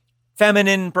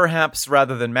feminine, perhaps,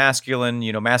 rather than masculine.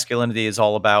 Masculinity is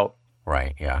all about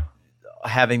right, yeah,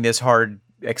 having this hard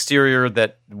exterior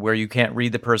where you can't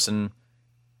read the person.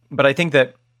 But I think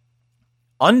that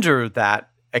under that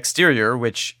exterior,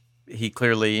 which he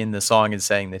clearly in the song is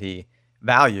saying that he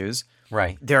values,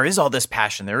 right, there is all this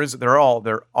passion. There are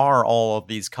all of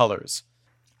these colors.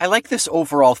 I like this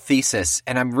overall thesis,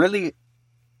 and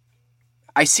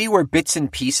I see where bits and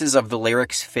pieces of the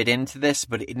lyrics fit into this,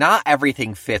 but not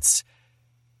everything fits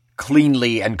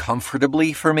cleanly and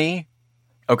comfortably for me.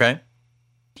 Okay.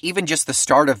 Even just the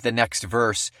start of the next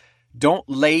verse, Don't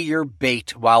lay your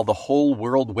bait while the whole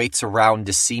world waits around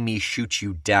to see me shoot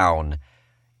you down.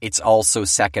 It's also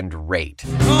second rate.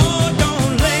 Oh,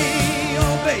 don't lay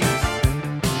your bait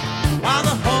while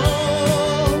the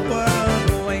whole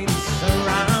world waits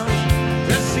around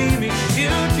to see me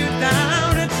shoot you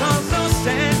down. It's also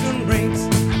second rate.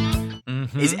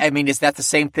 Mm-hmm. Is that the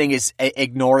same thing as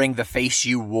ignoring the face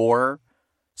you wore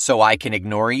so I can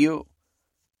ignore you?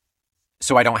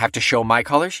 So I don't have to show my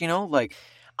colors, like...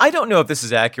 I don't know if this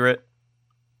is accurate,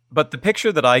 but the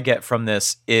picture that I get from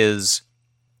this is,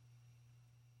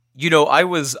 I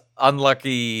was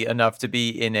unlucky enough to be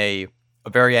in a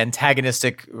very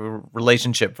antagonistic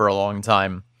relationship for a long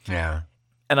time. Yeah.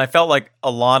 And I felt like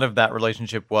a lot of that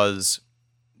relationship was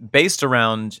based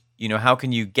around, how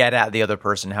can you get at the other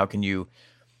person? How can you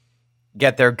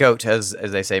get their goat, as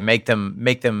they say, make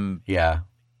them yeah,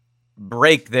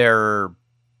 break their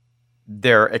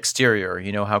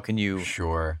exterior, how can you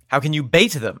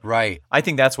bait them? Right. I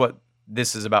think that's what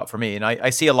this is about for me. And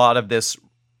I see a lot of this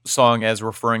song as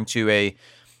referring to a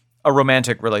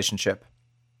romantic relationship.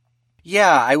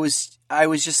 Yeah, I was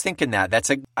just thinking that.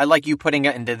 I like you putting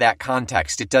it into that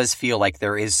context. It does feel like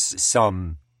there is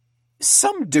some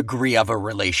degree of a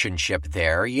relationship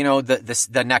there.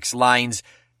 The next lines,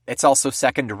 it's also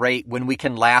second rate when we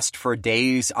can last for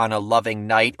days on a loving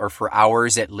night or for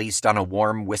hours at least on a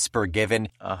warm whisper given.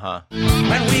 Uh-huh.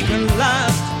 When we can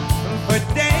last for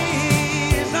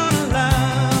days on a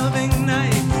loving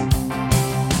night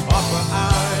or for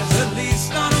hours at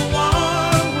least on a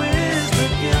warm whisper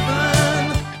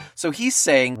given. So he's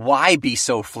saying, why be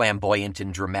so flamboyant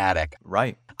and dramatic?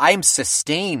 Right. I'm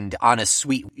sustained on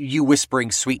you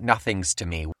whispering sweet nothings to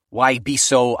me. Why be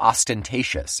so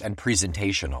ostentatious and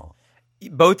presentational?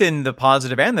 Both in the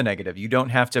positive and the negative. You don't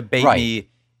have to bait me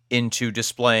into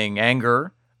displaying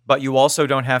anger, but you also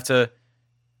don't have to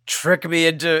trick me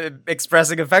into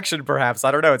expressing affection, perhaps.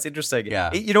 I don't know. It's interesting.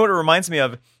 Yeah. You know what it reminds me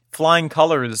of? Flying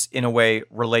colors, in a way,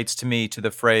 relates to me to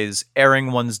the phrase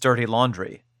airing one's dirty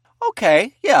laundry.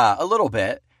 Okay. Yeah, a little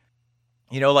bit.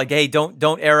 Like, hey,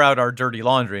 don't air out our dirty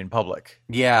laundry in public.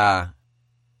 Yeah.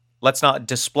 Let's not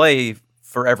display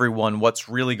for everyone what's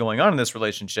really going on in this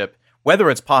relationship, whether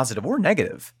it's positive or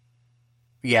negative.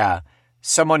 Yeah.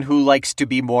 Someone who likes to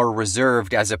be more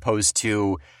reserved as opposed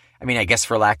to, I guess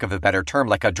for lack of a better term,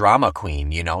 like a drama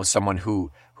queen, someone who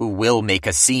will make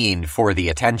a scene for the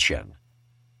attention.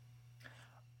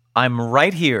 I'm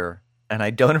right here, and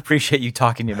I don't appreciate you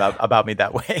talking about me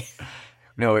that way.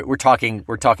 No, we're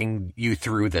talking you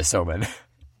through this, Omen.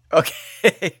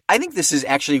 Okay. I think this is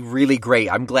actually really great.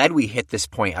 I'm glad we hit this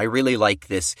point. I really like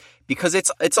this because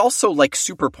it's also like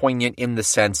super poignant in the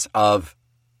sense of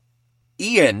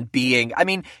Ian being,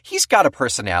 he's got a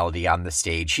personality on the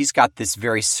stage. He's got this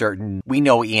very certain, we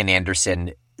know Ian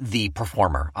Anderson, the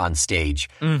performer on stage,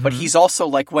 but he's also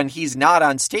like when he's not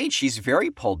on stage, he's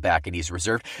very pulled back and he's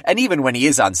reserved. And even when he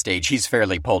is on stage, he's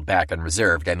fairly pulled back and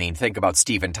reserved. Think about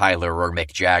Steven Tyler or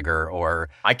Mick Jagger or...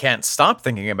 I can't stop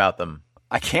thinking about them.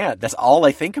 I can't. That's all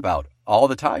I think about all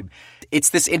the time. It's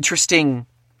kind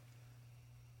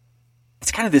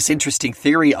of this interesting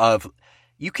theory of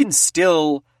you can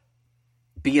still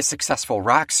be a successful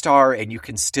rock star and you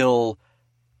can still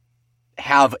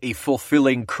have a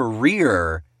fulfilling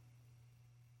career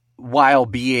while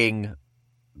being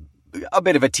a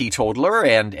bit of a teetotaler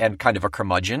and kind of a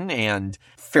curmudgeon and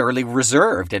fairly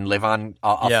reserved and live on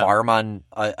a farm on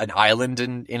an island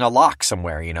in a loch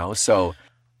somewhere, so...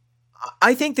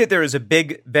 I think that there is a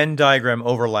big Venn diagram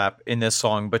overlap in this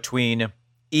song between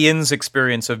Ian's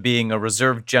experience of being a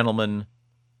reserved gentleman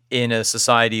in a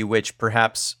society which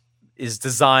perhaps is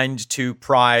designed to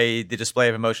pry the display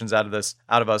of emotions out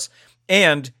of us,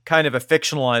 and kind of a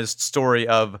fictionalized story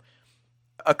of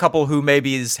a couple who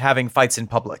maybe is having fights in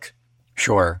public.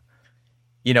 Sure.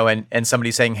 And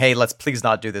somebody saying, hey, let's please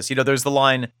not do this. There's the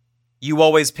line, you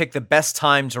always pick the best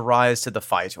time to rise to the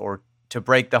fight or to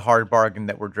break the hard bargain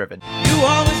that we're driven. You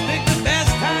always pick the best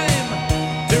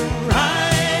time to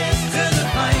rise to the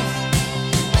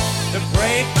fight, to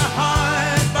break the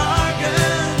hard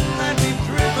bargain that we've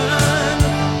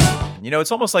driven.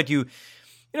 It's almost like you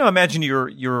imagine you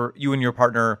and your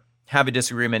partner have a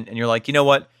disagreement and you're like, you know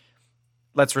what?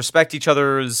 Let's respect each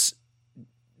other's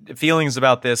feelings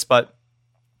about this, but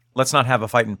let's not have a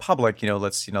fight in public.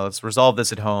 Let's resolve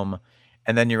this at home.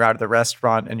 And then you're out at the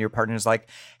restaurant and your partner's like,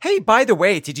 hey, by the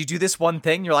way, did you do this one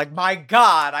thing? You're like, my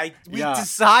God, we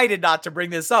decided not to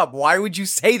bring this up. Why would you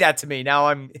say that to me? Now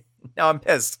I'm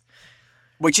pissed.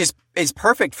 Which is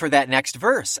perfect for that next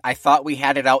verse. I thought we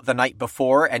had it out the night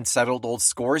before and settled old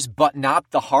scores, but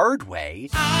not the hard way.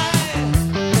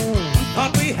 I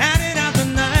thought we had it out the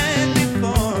night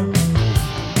before,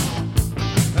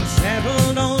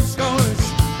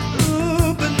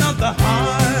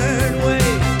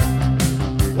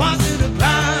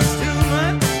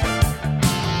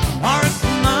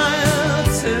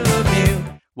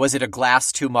 Was it a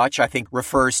glass too much? I think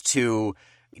refers to,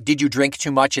 did you drink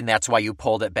too much and that's why you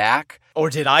pulled it back? Or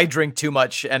did I drink too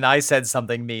much and I said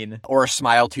something mean? Or a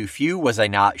smile too few? Was I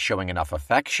not showing enough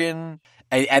affection?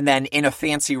 And then in a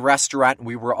fancy restaurant,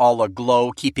 we were all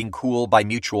aglow, keeping cool by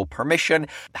mutual permission.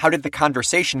 How did the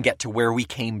conversation get to where we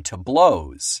came to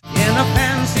blows? In a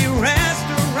fancy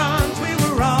restaurant, we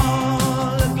were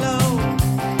all aglow,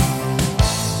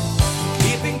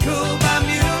 keeping cool by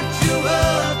mutual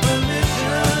permission.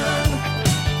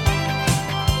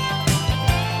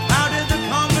 How did the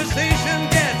conversation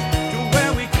get to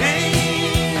where we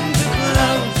came to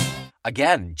blows?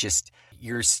 Again, just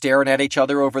you're staring at each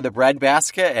other over the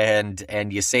breadbasket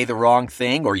and you say the wrong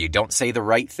thing or you don't say the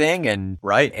right thing and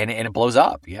it blows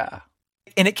up. Yeah.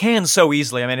 And it can so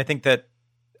easily. I mean, I think that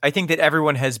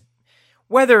everyone has,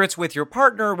 whether it's with your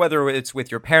partner, whether it's with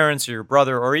your parents or your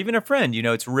brother or even a friend,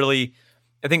 it's really,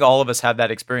 I think all of us have that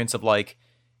experience of like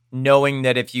knowing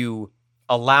that if you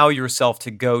allow yourself to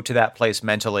go to that place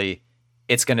mentally,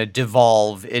 it's going to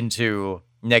devolve into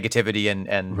negativity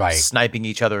and sniping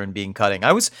each other and being cutting.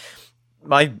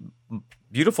 My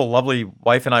beautiful, lovely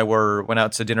wife and I went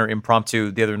out to dinner impromptu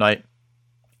the other night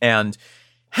and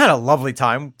had a lovely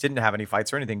time. Didn't have any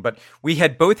fights or anything, but we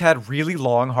had both had really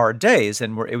long, hard days,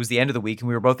 and it was the end of the week, and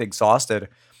we were both exhausted.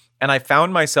 And I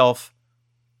found myself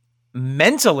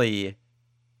mentally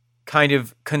kind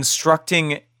of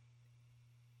constructing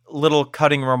little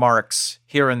cutting remarks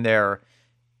here and there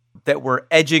that were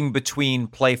edging between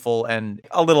playful and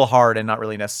a little hard and not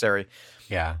really necessary.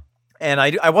 Yeah. And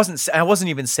I wasn't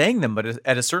even saying them, but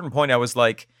at a certain point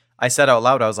I said out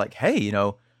loud, I was like, hey,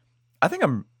 I think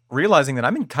I'm realizing that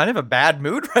I'm in kind of a bad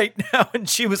mood right now. And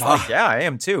she was like, yeah, I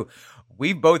am too.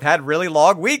 We've both had really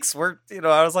long weeks. I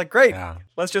was like, great. Yeah.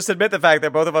 Let's just admit the fact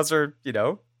that both of us are,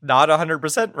 not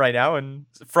 100% right now. And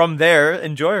from there,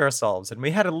 enjoy ourselves. And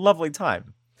we had a lovely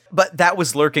time. But that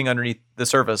was lurking underneath the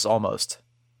surface almost.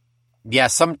 Yeah,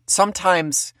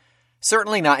 sometimes,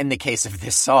 certainly not in the case of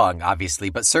this song,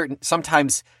 obviously, but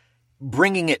sometimes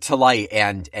bringing it to light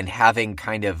and having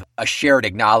kind of a shared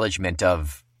acknowledgement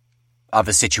of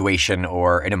a situation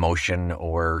or an emotion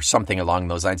or something along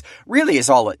those lines really is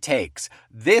all it takes.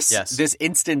 This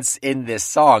instance in this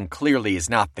song clearly is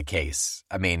not the case.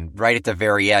 I mean, right at the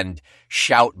very end,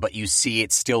 shout, but you see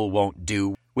it still won't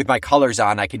do. With my colors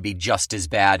on, I can be just as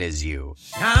bad as you.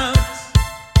 Shout,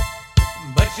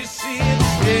 but you see it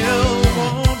still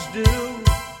won't do.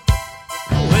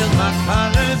 With my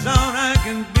colors on, I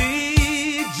can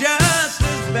be just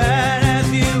as bad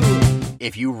as you.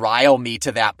 If you rile me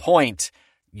to that point,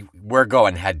 we're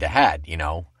going head to head,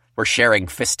 We're sharing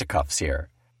fisticuffs here.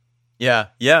 Yeah,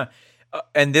 yeah.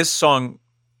 And this song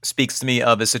speaks to me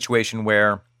of a situation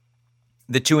where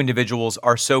the two individuals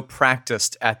are so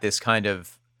practiced at this kind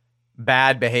of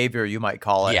bad behavior, you might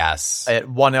call it. Yes. At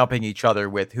one-upping each other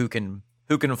with who can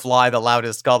fly the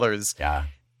loudest colors. Yeah.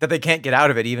 That they can't get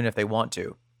out of it even if they want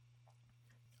to.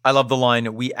 I love the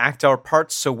line, we act our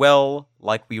parts so well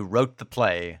like we wrote the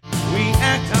play. We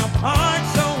act our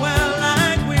parts so well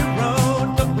like we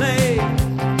wrote the play.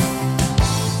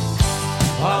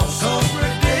 All so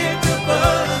predictable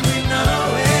and we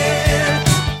know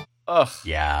it. Ugh.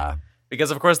 Yeah.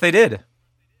 Because of course they did.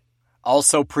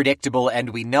 Also predictable and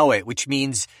we know it, which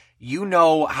means you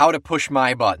know how to push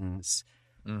my buttons.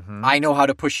 Mm-hmm. I know how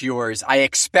to push yours. I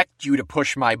expect you to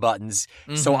push my buttons,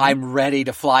 so I'm ready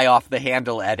to fly off the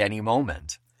handle at any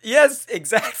moment. Yes,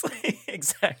 exactly.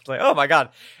 Exactly. Oh my God.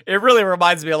 It really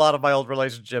reminds me a lot of my old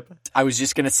relationship. I was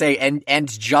just going to say, and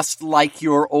just like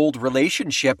your old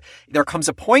relationship, there comes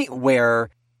a point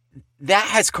where that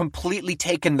has completely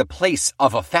taken the place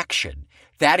of affection.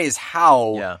 That is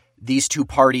how these two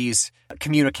parties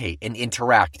communicate and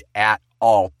interact at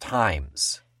all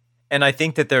times. And I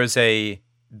think that there's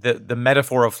the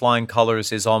metaphor of flying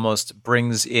colors is almost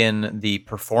brings in the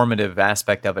performative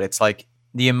aspect of it. It's like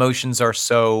the emotions are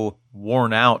so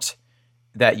worn out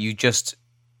that you just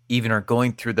even are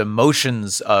going through the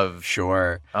motions of,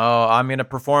 sure, oh, I'm going to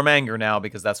perform anger now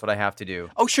because that's what I have to do.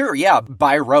 Oh, sure, yeah,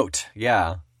 by rote,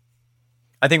 yeah.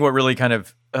 I think what really kind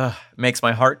of makes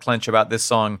my heart clench about this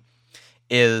song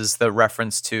is the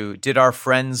reference to, did our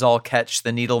friends all catch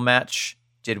the needle match?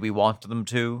 Did we want them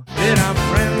to? Did our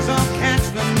friends all catch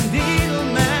the needle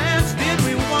match? Did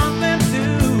we want them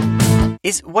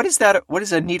to? What is that? What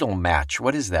is a needle match?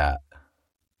 What is that?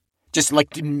 Just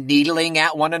like needling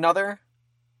at one another?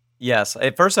 Yes.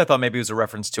 At first I thought maybe it was a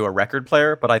reference to a record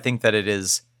player, but I think that it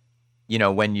is,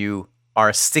 when you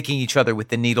are sticking each other with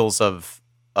the needles of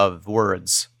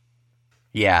words.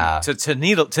 Yeah. To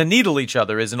needle each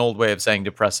other is an old way of saying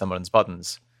to press someone's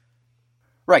buttons.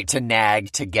 Right, to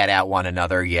nag, to get at one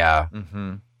another, yeah.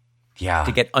 Mm-hmm. Yeah.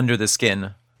 to get under the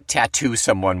skin. Tattoo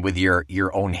someone with your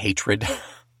own hatred.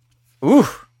 Ooh.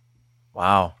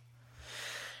 Wow.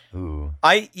 Ooh.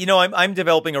 I'm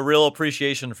developing a real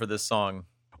appreciation for this song.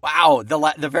 Wow,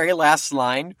 the very last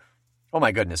line. Oh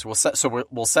my goodness. We'll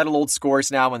settle old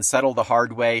scores now and settle the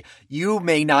hard way. You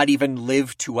may not even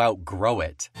live to outgrow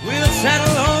it. We'll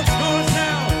settle old scores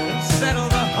now and settle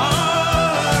the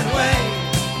hard way.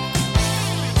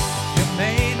 You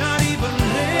may not even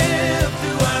live to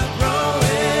outgrow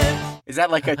it. Is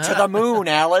that like a to the moon,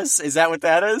 Alice? Is that what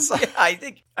that is? Yeah, I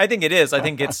think it is. I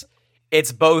think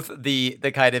it's both the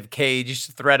kind of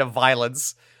caged threat of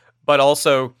violence, but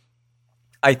also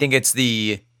I think it's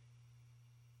the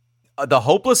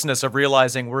hopelessness of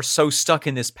realizing we're so stuck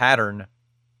in this pattern,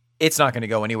 it's not going to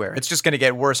go anywhere. It's just going to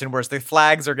get worse and worse. The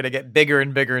flags are going to get bigger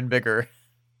and bigger and bigger.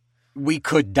 We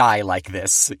could die like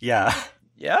this. Yeah.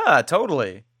 Yeah,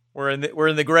 totally. We're in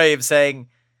the grave saying,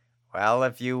 well,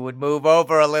 if you would move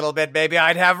over a little bit, maybe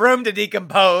I'd have room to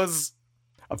decompose.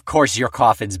 Of course, your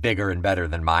coffin's bigger and better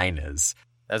than mine is.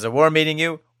 There's a war meeting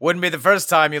you. Wouldn't be the first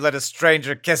time you let a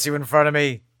stranger kiss you in front of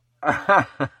me.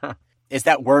 Is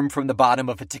that worm from the bottom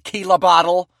of a tequila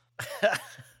bottle?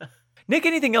 Nick,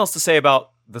 anything else to say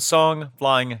about the song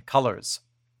Flying Colors?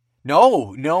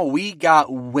 No, we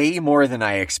got way more than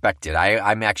I expected.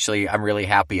 I'm really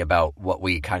happy about what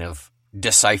we kind of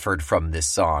deciphered from this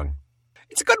song.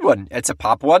 It's a good one. It's a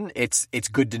pop one. It's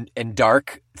good and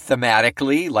dark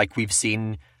thematically, like we've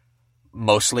seen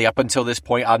mostly up until this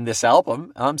point on this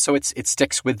album. So it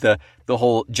sticks with the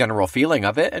whole general feeling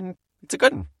of it, and it's a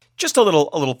good one. Just a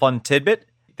little fun tidbit.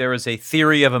 There is a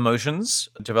theory of emotions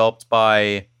developed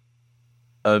by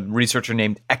a researcher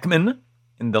named Ekman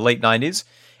in the late 90s,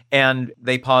 and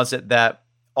they posit that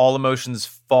all emotions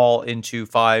fall into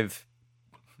 5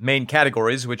 main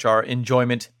categories, which are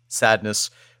enjoyment, sadness,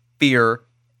 fear,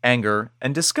 anger,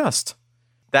 and disgust.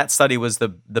 That study was the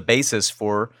basis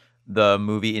for the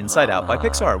movie Inside Out by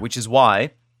Pixar, which is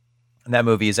why that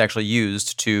movie is actually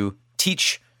used to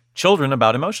teach children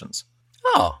about emotions.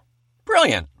 Oh,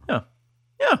 brilliant. Yeah.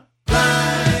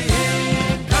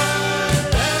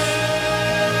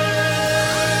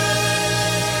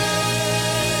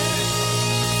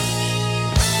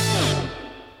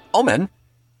 Omen.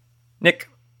 Nick.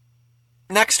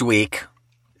 Next week,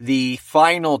 the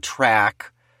final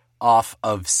track off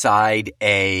of side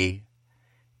A.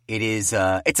 It's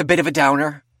a bit of a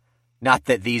downer. Not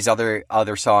that these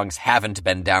other songs haven't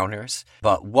been downers,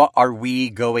 but what are we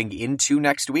going into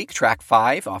next week? Track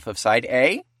 5 off of side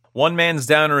A. One man's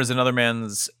downer is another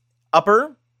man's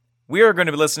upper. We are going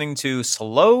to be listening to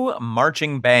Slow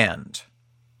Marching Band.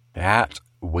 That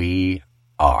we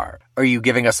are. Are you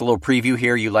giving us a little preview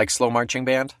here? You like Slow Marching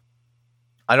Band?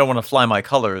 I don't want to fly my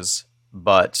colors,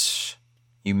 but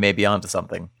you may be onto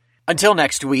something. Until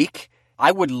next week,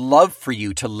 I would love for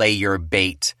you to lay your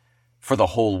bait for the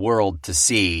whole world to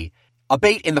see. A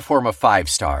bait in the form of 5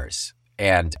 stars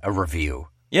and a review.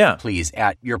 Yeah. Please,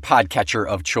 at your podcatcher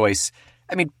of choice.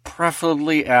 I mean,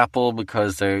 preferably Apple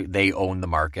because they own the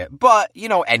market. But,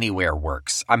 anywhere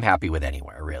works. I'm happy with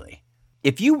anywhere, really.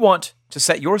 If you want to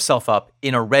set yourself up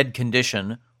in a red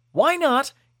condition, why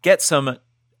not get some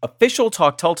official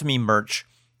Talk Tull to Me merch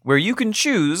where you can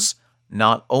choose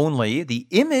not only the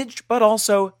image, but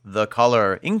also the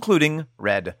color, including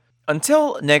red.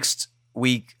 Until next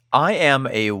week, I am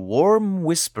a warm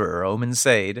whisper, Omen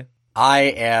Sade. I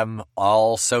am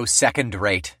also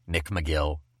second-rate, Nick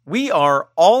McGill. We are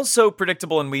all so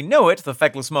predictable and we know it, the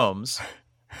Feckless Momes.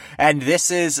 And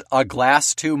this is A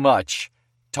Glass Too Much,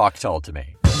 Talk Tull to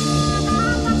Me.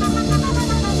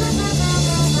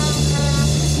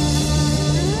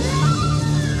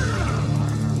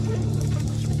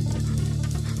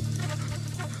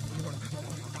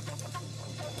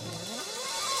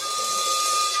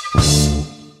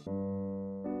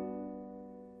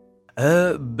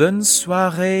 Bonne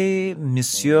soirée,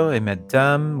 messieurs et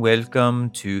mesdames. Welcome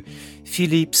to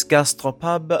Philippe's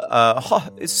Gastropub.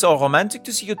 It's so romantic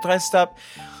to see you dressed up.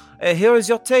 Here is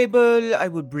your table. I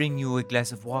will bring you a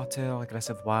glass of water, a glass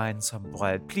of wine, some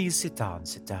bread. Please sit down,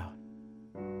 sit down.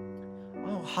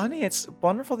 Oh, honey, it's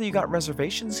wonderful that you got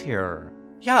reservations here.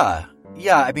 Yeah.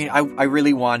 I mean, I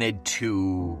really wanted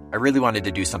to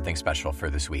do something special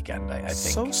for this weekend. I think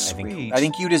so sweet. I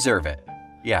think you deserve it.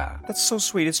 Yeah. That's so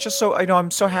sweet. It's just so,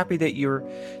 I'm so happy that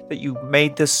you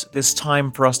made this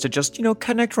time for us to just,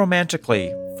 connect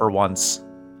romantically for once.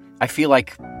 I feel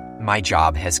like my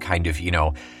job has kind of,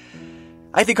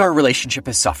 I think our relationship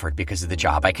has suffered because of the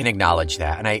job. I can acknowledge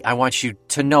that. And I want you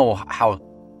to know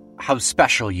how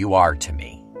special you are to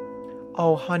me.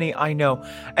 Oh, honey, I know.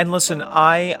 And listen,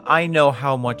 I know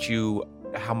how much you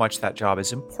how much that job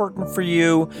is important for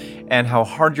you and how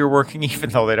hard you're working, even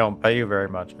though they don't pay you very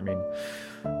much. I mean,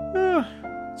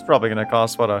 it's probably going to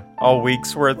cost, a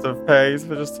week's worth of pay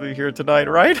just to be here tonight,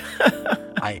 right?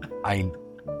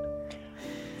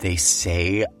 They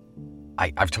say,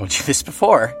 I've told you this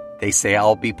before, they say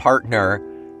I'll be partner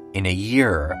in a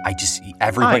year.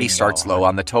 Everybody starts low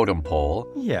on the totem pole.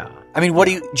 Yeah. I mean,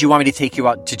 do you want me to take you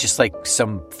out to just like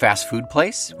some fast food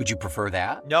place? Would you prefer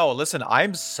that? No, listen,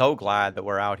 I'm so glad that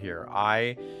we're out here.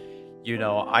 I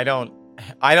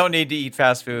don't need to eat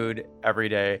fast food every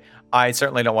day. I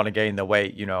certainly don't want to gain the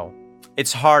weight,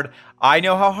 It's hard. I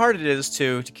know how hard it is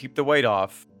to keep the weight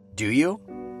off. Do you?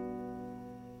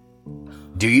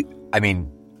 I mean,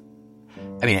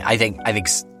 I think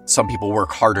some people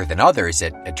work harder than others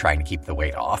at trying to keep the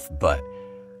weight off, but...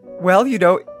 Well,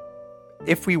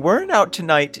 if we weren't out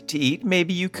tonight to eat,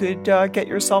 maybe you could get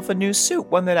yourself a new suit,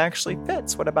 one that actually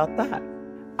fits. What about that?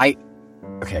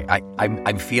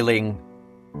 I'm feeling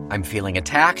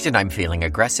attacked and I'm feeling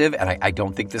aggressive, and I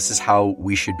don't think this is how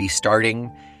we should be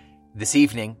starting this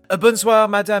evening. Bonsoir,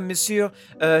 madame, monsieur.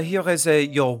 Here is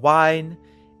your wine,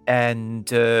 and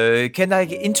can I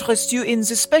interest you in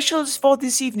the specials for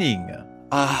this evening?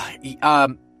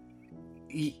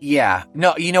 Yeah.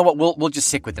 No, you know what? We'll just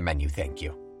stick with the menu, thank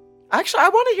you. Actually, I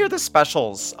want to hear the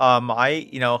specials. I'm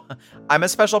a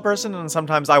special person, and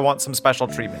sometimes I want some special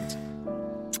treatment.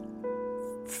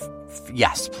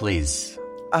 Yes, please.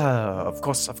 Of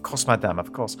course, madame,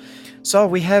 of course. So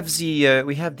we have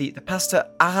the pasta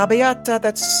arrabbiata.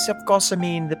 That's of course,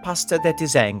 the pasta that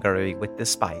is angry with the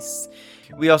spice.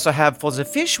 We also have for the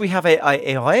fish, we have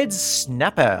a red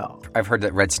snapper. I've heard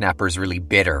that red snapper is really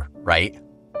bitter, right?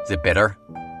 Is it bitter?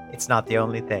 It's not the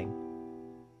only thing.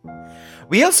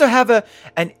 We also have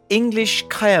an English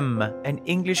creme. An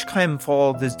English creme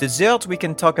for the dessert. We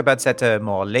can talk about that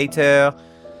more later.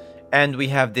 And we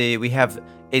have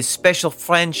a special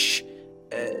French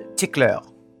tickler.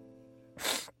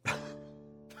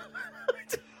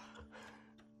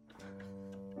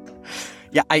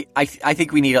 Yeah, I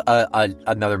think we need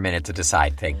another minute to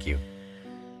decide. Thank you.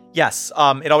 Yes,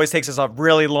 it always takes us a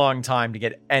really long time to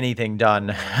get anything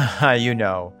done. I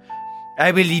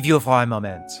will leave you for a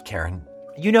moment. Karen.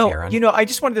 Karen? I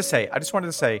just wanted to say,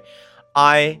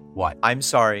 What? I'm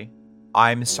sorry.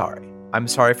 I'm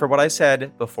sorry for what I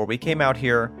said before we came out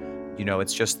here.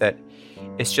 It's just that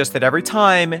every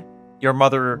time your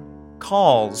mother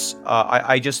calls,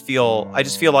 I just feel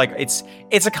like it's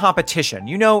a competition.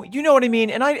 You know what I mean?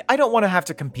 And I don't want to have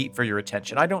to compete for your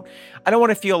attention. I don't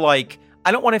want to feel like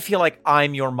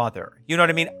I'm your mother. You know what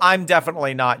I mean? I'm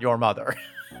definitely not your mother.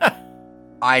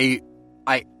 I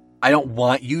don't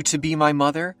want you to be my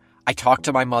mother. I talk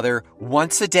to my mother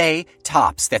once a day,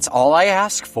 tops. That's all I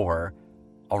ask for.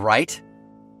 All right?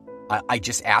 I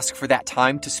just ask for that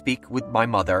time to speak with my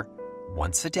mother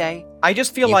once a day. I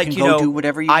just feel like, do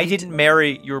whatever you I need didn't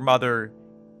marry your mother.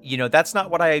 That's not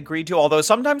what I agreed to. Although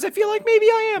sometimes I feel like maybe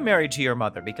I am married to your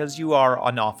mother because you are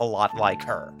an awful lot like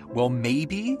her. Well,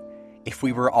 maybe if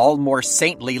we were all more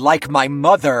saintly like my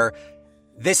mother,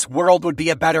 this world would be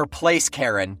a better place,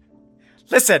 Karen.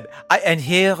 Listen, and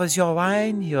here is your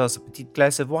wine. Here's a petite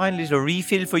glass of wine, little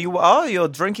refill for you. Oh, you're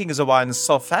drinking the wine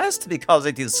so fast because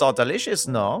it is so delicious,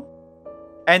 no?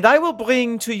 And I will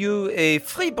bring to you a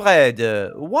free bread,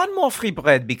 one more free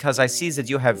bread, because I see that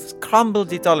you have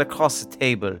crumbled it all across the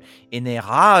table in a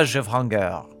rage of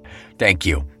hunger. Thank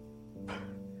you.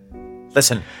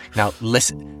 Listen. Now,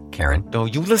 listen, Karen. No,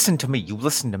 you listen to me. You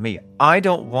listen to me. I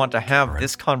don't want to have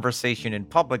this conversation in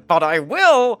public, but I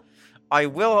will. I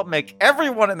will make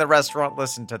everyone in the restaurant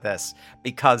listen to this,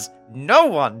 because no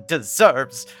one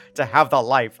deserves to have the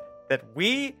life that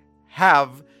we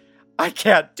have. I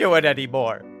can't do it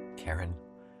anymore. Karen,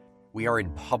 we are in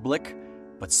public,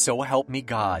 but so help me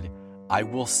God, I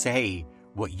will say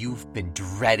what you've been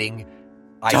dreading.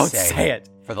 Don't say it.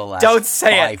 For the last Don't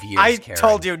say 5 it. years, I Karen.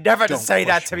 told you never to Don't say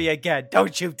that push to me. me again.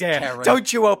 Don't you dare. Karen.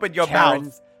 Don't you open your Karen,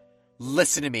 mouth.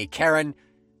 Listen to me, Karen.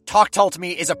 Talk to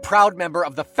Me is a proud member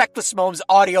of the Feckless Momes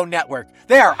audio network.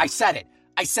 There, I said it,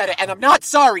 and I'm not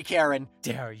sorry, Karen.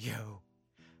 Dare you?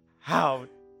 How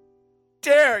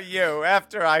dare you,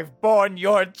 after I've borne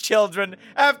your children,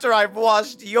 after I've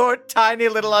washed your tiny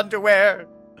little underwear?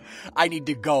 I need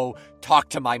to go talk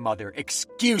to my mother.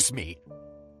 Excuse me.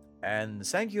 And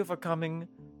thank you for coming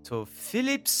to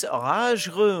Philip's Rage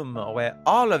Room, where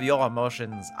all of your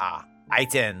emotions are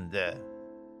heightened.